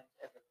challenge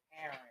as a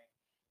parent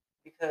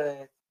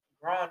because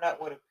growing up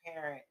with a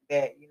parent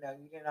that you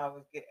didn't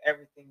always get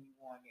everything you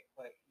wanted,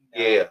 but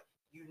Yeah.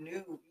 you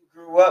knew you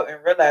grew up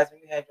and realized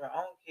when you had your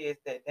own kids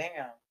that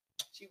damn,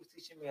 she was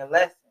teaching me a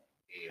lesson.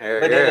 Yeah. Hell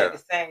But then yeah. at the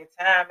same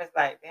time, it's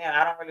like damn,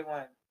 I don't really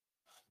want to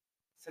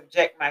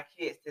subject my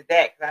kids to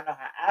that because I know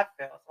how I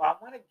felt, so I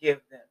want to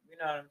give them. You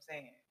know what I'm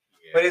saying?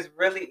 But it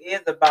really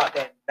is about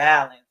that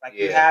balance. Like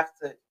you Yeah. have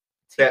to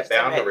Set teach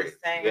them at the boundaries.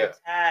 same Yeah.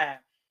 time.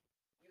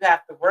 You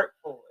have to work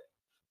for it.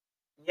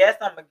 Yes,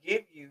 I'm gonna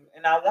give you,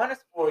 and I want to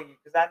spoil you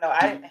because I know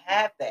I didn't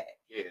have that.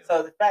 Yeah.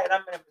 So the fact that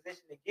I'm in a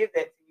position to give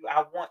that to you,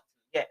 I want to.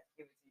 Yes,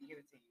 give it to you, give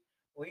it to you.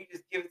 When you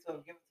just give it to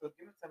them, give it to them,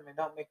 give it to them, and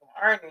don't make them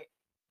earn it,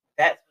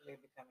 that's when they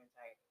become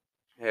entitled,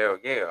 Hell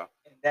yeah.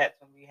 and that's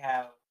when we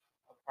have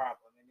a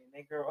problem. And then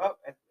they grow up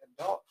as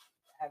adults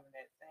having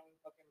that same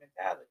fucking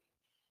mentality.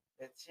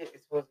 That shit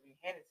is supposed to be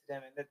handed to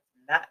them, and that's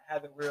not how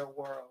the real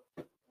world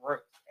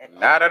works.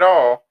 Not at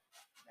all.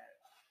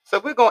 So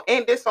we're gonna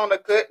end this on a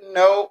good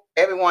note.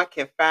 Everyone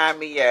can find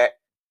me at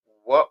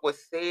what was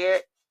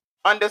said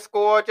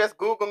 _ just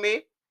Google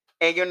me,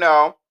 and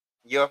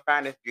you'll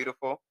find this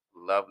beautiful,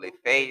 lovely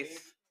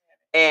face.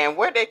 And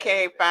where they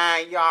can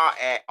find y'all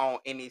at on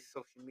any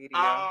social media.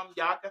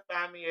 Y'all can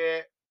find me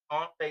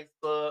on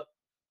Facebook,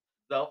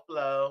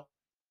 ZoFlow,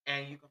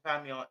 and you can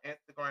find me on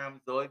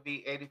Instagram,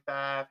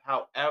 ZoeB85.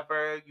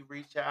 However you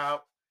reach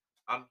out,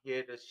 I'm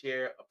here to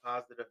share a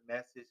positive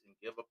message and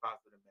give a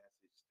positive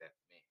message. That's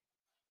me.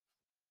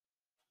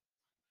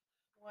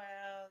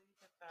 Well, you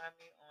can find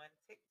me on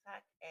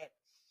TikTok at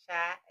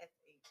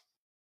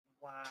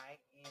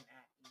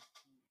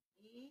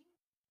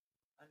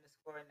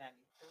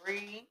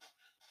ShyShyNiece_93.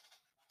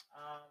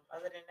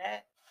 Other than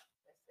that,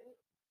 that's it.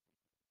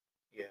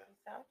 Yeah.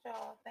 Peace out,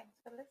 y'all. Thanks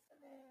for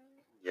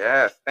listening.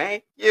 Yes,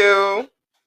 thank you.